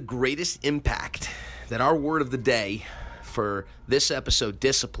 what is the greatest impact that our word of the day for this episode,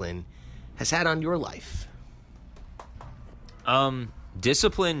 discipline, has had on your life?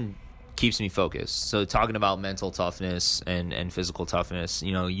 Discipline keeps me focused. So talking about mental toughness and physical toughness,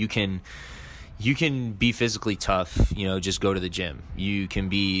 you can be physically tough, just go to the gym. You can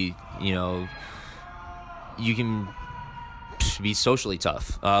be, you can be socially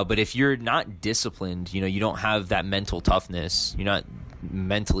tough. But if you're not disciplined, you don't have that mental toughness, you're not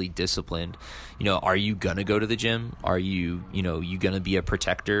mentally disciplined, are you going to go to the gym? Are you, you going to be a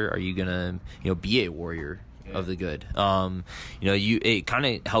protector? Are you going to, be a warrior of the good? It kind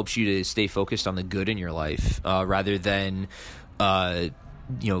of helps you to stay focused on the good in your life, rather than,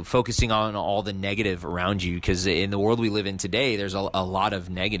 focusing on all the negative around you, because in the world we live in today, there's a lot of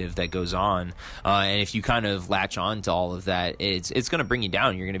negative that goes on, and if you kind of latch on to all of that, it's going to bring you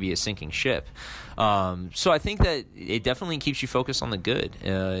down. You're going to be a sinking ship. So I think that it definitely keeps you focused on the good.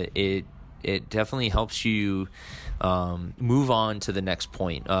 It definitely helps you move on to the next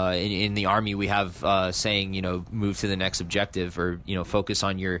point. In the Army, we have saying, move to the next objective, or, focus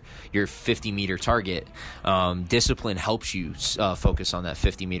on your 50-meter target. Discipline helps you focus on that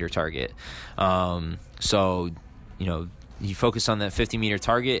 50-meter target. So, you focus on that 50-meter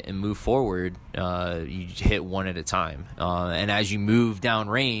target and move forward. You hit one at a time. And as you move down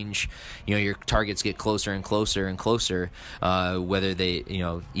range, your targets get closer and closer and closer, whether they,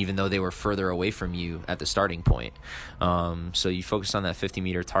 even though they were further away from you at the starting point. So you focus on that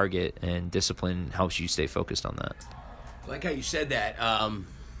 50-meter target, and discipline helps you stay focused on that. I like how you said that,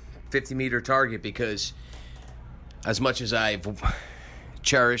 50-meter target, because as much as I've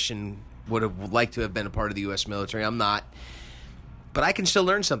cherished and would have liked to have been a part of the U.S. military, I'm not. But I can still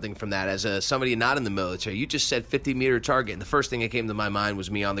learn something from that as somebody not in the military. You just said 50-meter target, and the first thing that came to my mind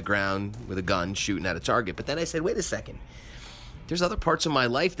was me on the ground with a gun shooting at a target. But then I said, wait a second. There's other parts of my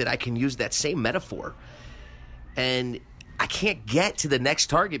life that I can use that same metaphor. And I can't get to the next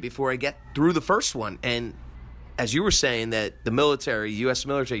target before I get through the first one. And as you were saying, that the military, U.S.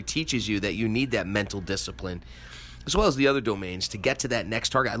 military, teaches you that you need that mental discipline, as well as the other domains, to get to that next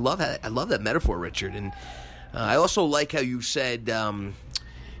target. I love that metaphor, Richard. And I also like how you said, you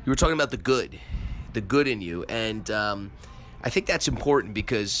were talking about the good in you. And I think that's important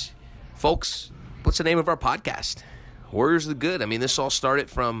because, folks, what's the name of our podcast? Warriors of the Good. I mean, this all started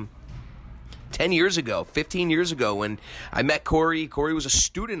from 10 years ago, 15 years ago, when I met Corey. Corey was a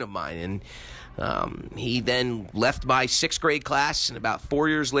student of mine, and he then left my 6th grade class, and about 4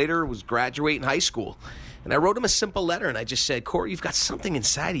 years later was graduating high school. And I wrote him a simple letter, and I just said, Corey, you've got something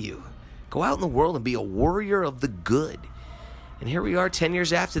inside of you. Go out in the world and be a warrior of the good. And here we are 10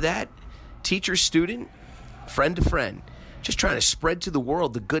 years after that, teacher, student, friend to friend, just trying to spread to the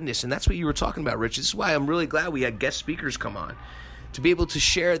world the goodness. And that's what you were talking about, Rich. This is why I'm really glad we had guest speakers come on, to be able to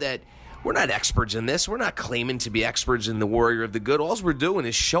share that we're not experts in this. We're not claiming to be experts in the warrior of the good. All we're doing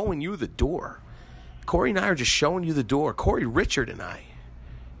is showing you the door. Corey and I are just showing you the door. Corey, Richard, and I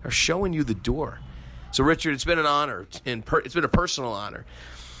are showing you the door. So, Richard, it's been an honor, and it's been a personal honor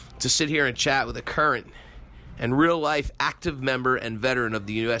to sit here and chat with a current and real-life active member and veteran of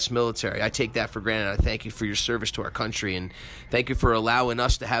the U.S. military. I take that for granted. I thank you for your service to our country, and thank you for allowing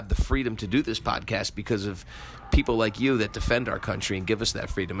us to have the freedom to do this podcast because of people like you that defend our country and give us that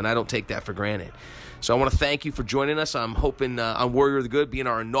freedom, and I don't take that for granted. So I want to thank you for joining us. I'm hoping on Warrior of the Good being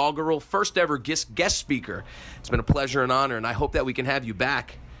our inaugural first-ever guest speaker. It's been a pleasure and honor, and I hope that we can have you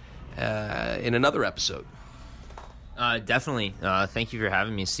back in another episode. Definitely. Thank you for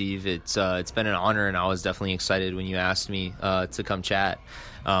having me, Steve. It's been an honor, and I was definitely excited when you asked me to come chat.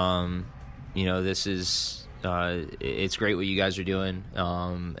 This is it's great what you guys are doing,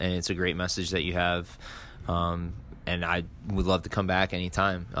 and it's a great message that you have. And I would love to come back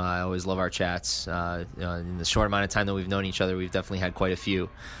anytime. I always love our chats. In the short amount of time that we've known each other, we've definitely had quite a few.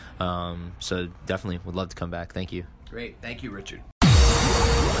 So definitely would love to come back. Thank you. Great. Thank you, Richard.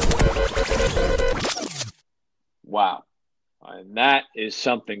 Wow. And that is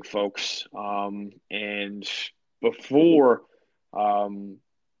something, folks. And before,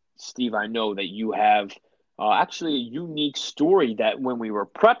 Steve, I know that you have actually a unique story that when we were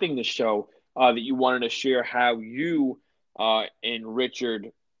prepping the show, that you wanted to share how you and Richard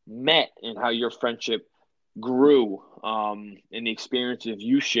met and how your friendship grew, and the experiences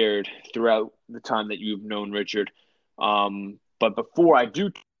you shared throughout the time that you've known Richard. But before I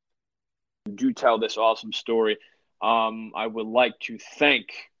do tell this awesome story, I would like to thank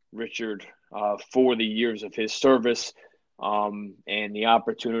Richard for the years of his service, and the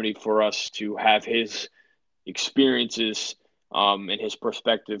opportunity for us to have his experiences and his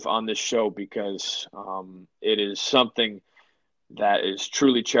perspective on this show, because it is something that is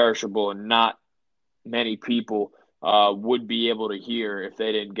truly cherishable and not many people would be able to hear if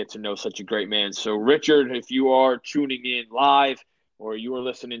they didn't get to know such a great man. So, Richard, if you are tuning in live or you are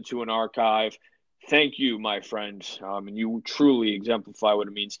listening to an archive, thank you, my friend. And you truly exemplify what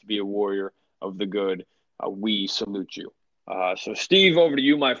it means to be a warrior of the good. We salute you. So, Steve, over to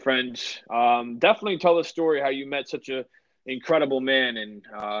you, my friend. Definitely tell the story how you met such a incredible man, and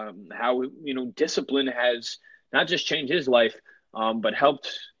how discipline has not just changed his life, but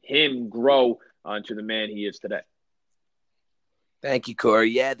helped him grow to the man he is today. Thank you,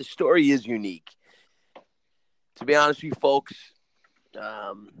 Corey. Yeah, the story is unique. To be honest with you, folks,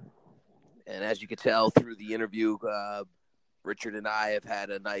 and as you can tell through the interview, Richard and I have had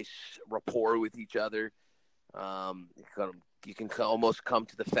a nice rapport with each other. You can almost come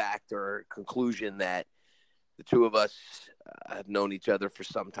to the fact or conclusion that the two of us have known each other for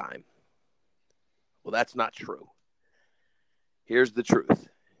some time. Well, that's not true. Here's the truth.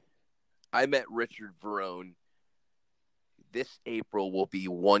 I met Richard Verone. This April will be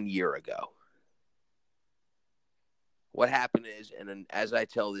 1 year ago. What happened is, and as I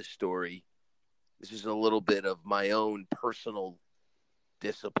tell this story, this is a little bit of my own personal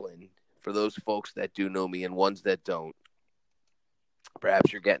discipline for those folks that do know me and ones that don't.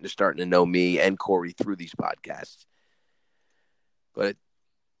 Perhaps you're starting to know me and Corey through these podcasts. But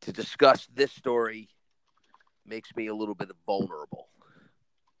to discuss this story makes me a little bit vulnerable.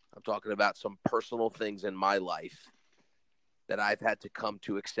 I'm talking about some personal things in my life that I've had to come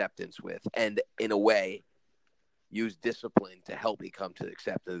to acceptance with, and in a way, use discipline to help me come to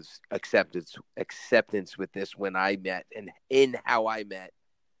acceptance with this when I met, and in how I met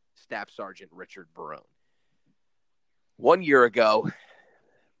Staff Sergeant Richard Verone. 1 year ago,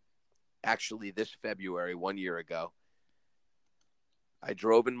 actually this February, 1 year ago, I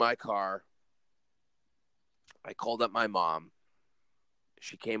drove in my car. I called up my mom.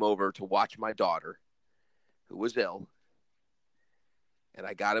 She came over to watch my daughter, who was ill. And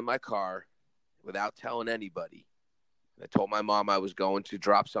I got in my car without telling anybody. I told my mom I was going to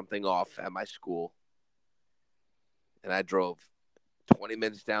drop something off at my school. And I drove 20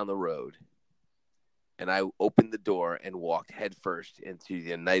 minutes down the road. And I opened the door and walked headfirst into the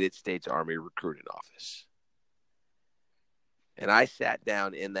United States Army recruiting office. And I sat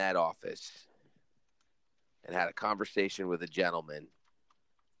down in that office and had a conversation with a gentleman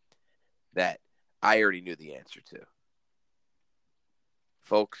that I already knew the answer to.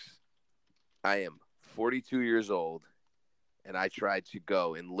 Folks, I am 42 years old, and I tried to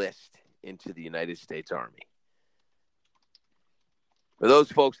go enlist into the United States Army. For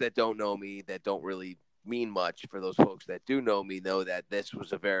those folks that don't know me, that don't really mean much, for those folks that do know me, know that this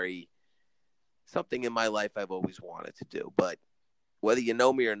was something in my life I've always wanted to do. But whether you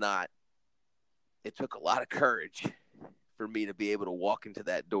know me or not, it took a lot of courage for me to be able to walk into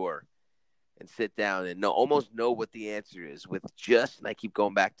that door and sit down and almost know what the answer is with just, and I keep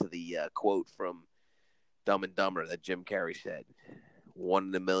going back to the quote from Dumb and Dumber that Jim Carrey said, 1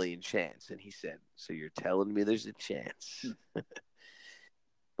 in a million chance. And he said, so you're telling me there's a chance?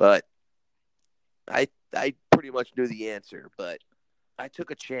 But I pretty much knew the answer, but I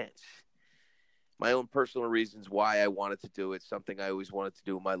took a chance. My own personal reasons why I wanted to do it, something I always wanted to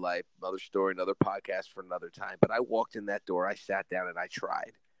do in my life, another story, another podcast for another time. But I walked in that door, I sat down, and I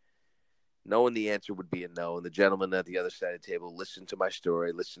tried. Knowing the answer would be a no. And the gentleman at the other side of the table listened to my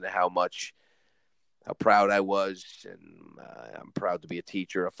story, listened to how proud I was. And I'm proud to be a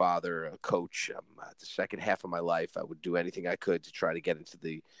teacher, a father, a coach. The second half of my life, I would do anything I could to try to get into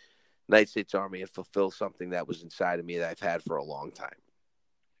the United States Army and fulfill something that was inside of me that I've had for a long time.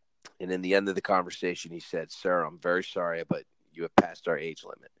 And in the end of the conversation, he said, sir, I'm very sorry, but you have passed our age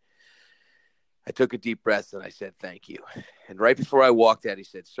limit. I took a deep breath and I said, thank you. And right before I walked out, he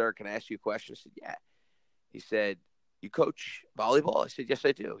said, sir, can I ask you a question? I said, yeah. He said, you coach volleyball? I said, yes,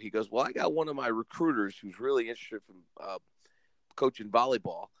 I do. He goes, well, I got one of my recruiters who's really interested in coaching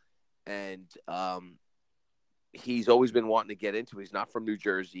volleyball. And he's always been wanting to get into it. He's not from New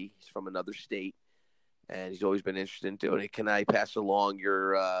Jersey. He's from another state. And he's always been interested in doing it. Can I pass along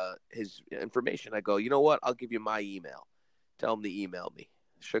his information? I go, you know what? I'll give you my email. Tell him to email me.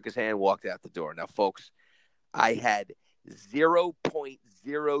 Shook his hand, walked out the door. Now, folks, I had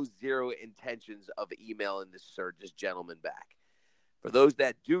 0.00 intentions of emailing this gentleman back. For those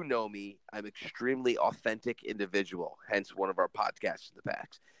that do know me, I'm extremely authentic individual, hence one of our podcasts in the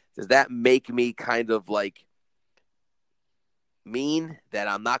past. Does that make me kind of like mean that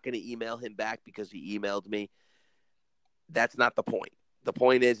I'm not going to email him back because he emailed me? That's not the point. The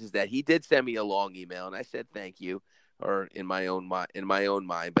point is that he did send me a long email, and I said thank you, or in my own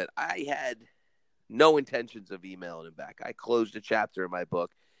mind, but I had no intentions of emailing him back. I closed a chapter in my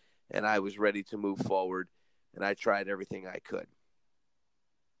book, and I was ready to move forward, and I tried everything I could.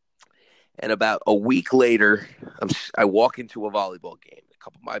 And about a week later, I walk into a volleyball game. A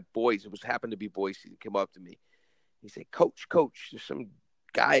couple of my boys, happened to be boys, came up to me. He said, Coach, there's some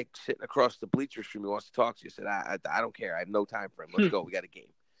guy sitting across the bleachers from me wants to talk to you. I said, I don't care. I have no time for him. Let's go. We got a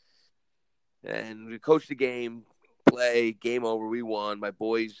game. And we coached the game, play, game over. We won. My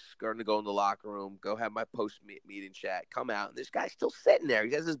boys starting to go in the locker room, go have my post-meeting chat, come out. And this guy's still sitting there.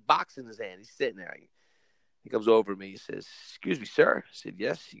 He has his box in his hand. He's sitting there. He comes over to me. He says, excuse me, sir. I said,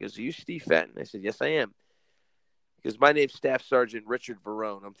 yes. He goes, are you Steve Fenton? I said, yes, I am. He goes, my name's Staff Sergeant Richard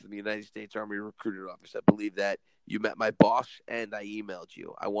Verone. I'm from the United States Army Recruiting Office. I believe that you met my boss and I emailed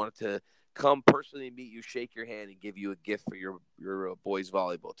you. I wanted to come personally meet you, shake your hand, and give you a gift for your boys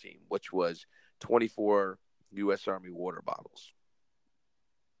volleyball team, which was 24 U.S. Army water bottles.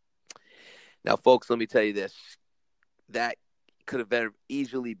 Now, folks, let me tell you this. That could have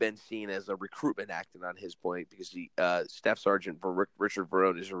easily been seen as a recruitment act on his point, because the Staff Sergeant Richard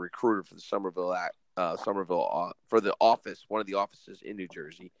Verone is a recruiter for the Somerville for the office, one of the offices in New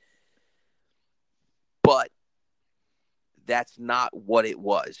Jersey. But that's not what it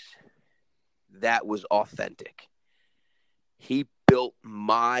was. That was authentic. He built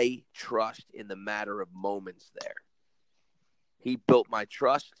my trust in the matter of moments there. He built my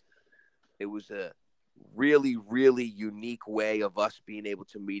trust. It was a really, really unique way of us being able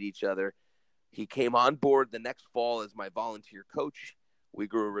to meet each other. He came on board the next fall as my volunteer coach. We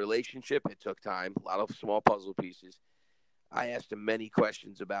grew a relationship. It took time, a lot of small puzzle pieces. I asked him many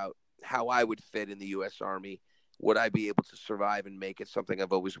questions about how I would fit in the U.S. Army. Would I be able to survive and make it? Something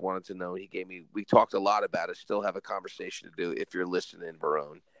I've always wanted to know. We talked a lot about it. Still have a conversation to do. If you're listening,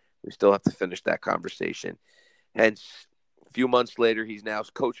 Verone, we still have to finish that conversation. Hence, a few months later, he's now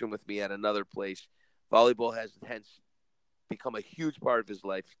coaching with me at another place. Volleyball has hence become a huge part of his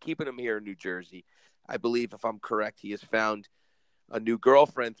life, keeping him here in New Jersey. I believe, if I'm correct, he has found a new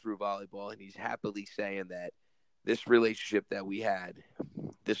girlfriend through volleyball, and he's happily saying that this relationship that we had,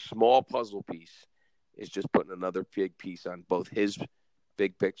 this small puzzle piece, is just putting another big piece on both his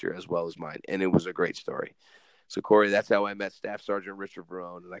big picture as well as mine. And it was a great story. So, Corey, that's how I met Staff Sergeant Richard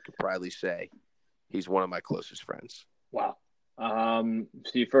Verone, and I can proudly say he's one of my closest friends. Wow.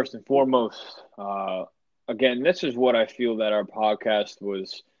 Steve, first and foremost, again, this is what I feel that our podcast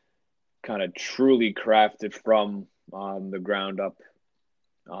was kind of truly crafted from the ground up,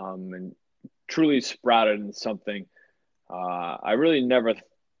 and truly sprouted into something I really never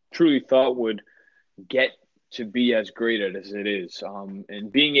truly thought would get to be as great as it is.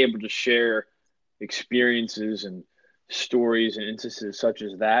 And being able to share experiences and stories and instances such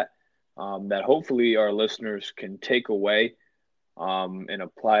as that, that hopefully our listeners can take away and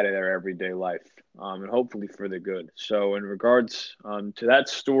apply to their everyday life, and hopefully for the good. So in regards to that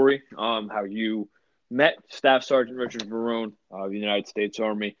story, how you met Staff Sergeant Richard Verone of the United States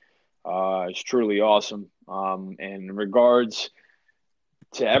Army, is truly awesome. And in regards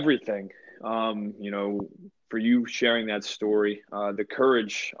to everything, for you sharing that story, the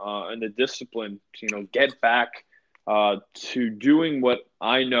courage and the discipline to, get back to doing what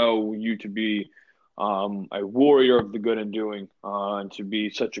I know you to be, a warrior of the good and doing, and to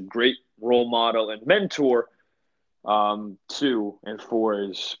be such a great role model and mentor to and for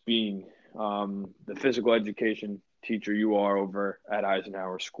is being the physical education teacher you are over at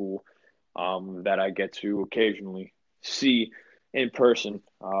Eisenhower School, that I get to occasionally see in person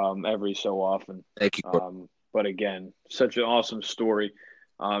every so often. Thank you. But again, such an awesome story.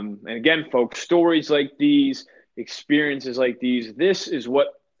 And again, folks, stories like these, experiences like these, this is what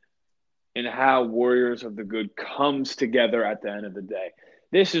and how Warriors of the Good comes together at the end of the day.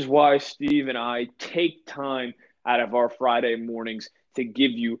 This is why Steve and I take time out of our Friday mornings to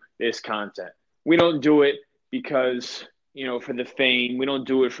give you this content. We don't do it because, for the fame. We don't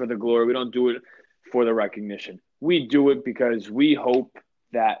do it for the glory. We don't do it for the recognition. We do it because we hope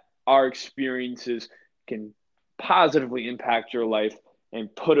that our experiences can positively impact your life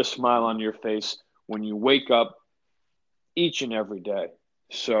and put a smile on your face when you wake up each and every day.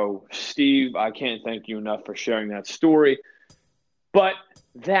 So, Steve, I can't thank you enough for sharing that story. But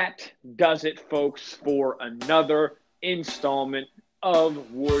that does it, folks, for another installment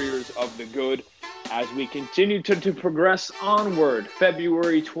of Warriors of the Good. As we continue to progress onward,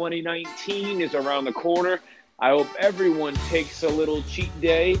 February 2019 is around the corner. I hope everyone takes a little cheat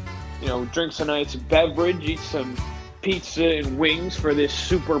day, drinks a nice beverage, eats some pizza and wings for this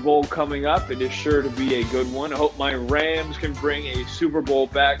Super Bowl coming up. It is sure to be a good one. I hope my Rams can bring a Super Bowl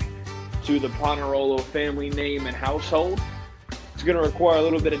back to the Ponarolo family name and household. It's going to require a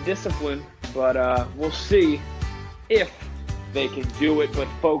little bit of discipline, but we'll see if they can do it. But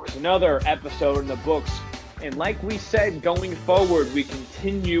folks, another episode in the books And like we said, going forward, we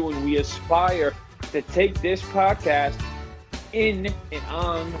continue and we aspire to take this podcast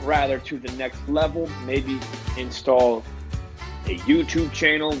to the next level. Maybe install a YouTube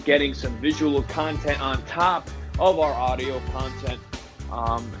channel, getting some visual content on top of our audio content,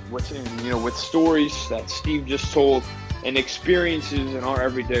 with stories that Steve just told and experiences in our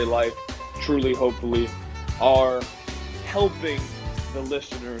everyday life. Truly, hopefully, are helping the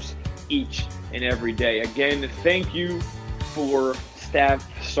listeners each and every day. Again, thank you for Staff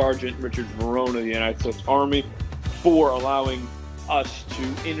Sergeant Richard Verona of the United States Army for allowing us to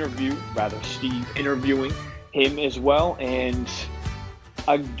Steve interviewing him as well. And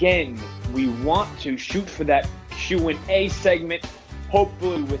again, we want to shoot for that Q&A segment,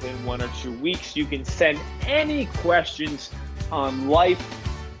 hopefully within 1 or 2 weeks. You can send any questions on life.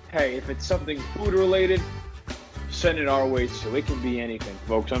 Hey, if it's something food related, send it our way too. It can be anything,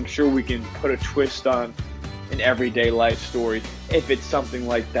 folks. I'm sure we can put a twist on an everyday life story if it's something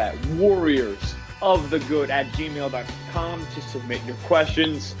like that. warriorsofthegood@gmail.com to submit your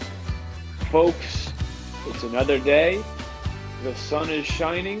questions. Folks, it's another day. The sun is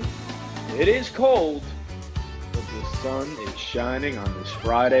shining. It is cold, but the sun is shining on this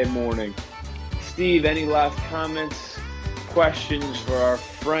Friday morning. Steve, any last comments, questions for our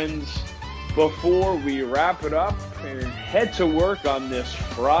friends before we wrap it up and head to work on this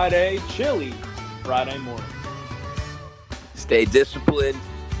chilly Friday morning? Stay disciplined,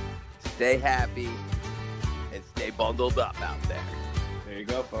 stay happy, and stay bundled up out there. There you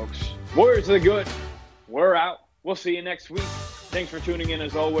go, folks. Warriors of the good. We're out. We'll see you next week. Thanks for tuning in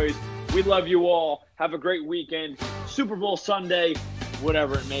as always. We love you all. Have a great weekend. Super Bowl Sunday,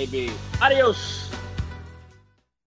 whatever it may be. Adios.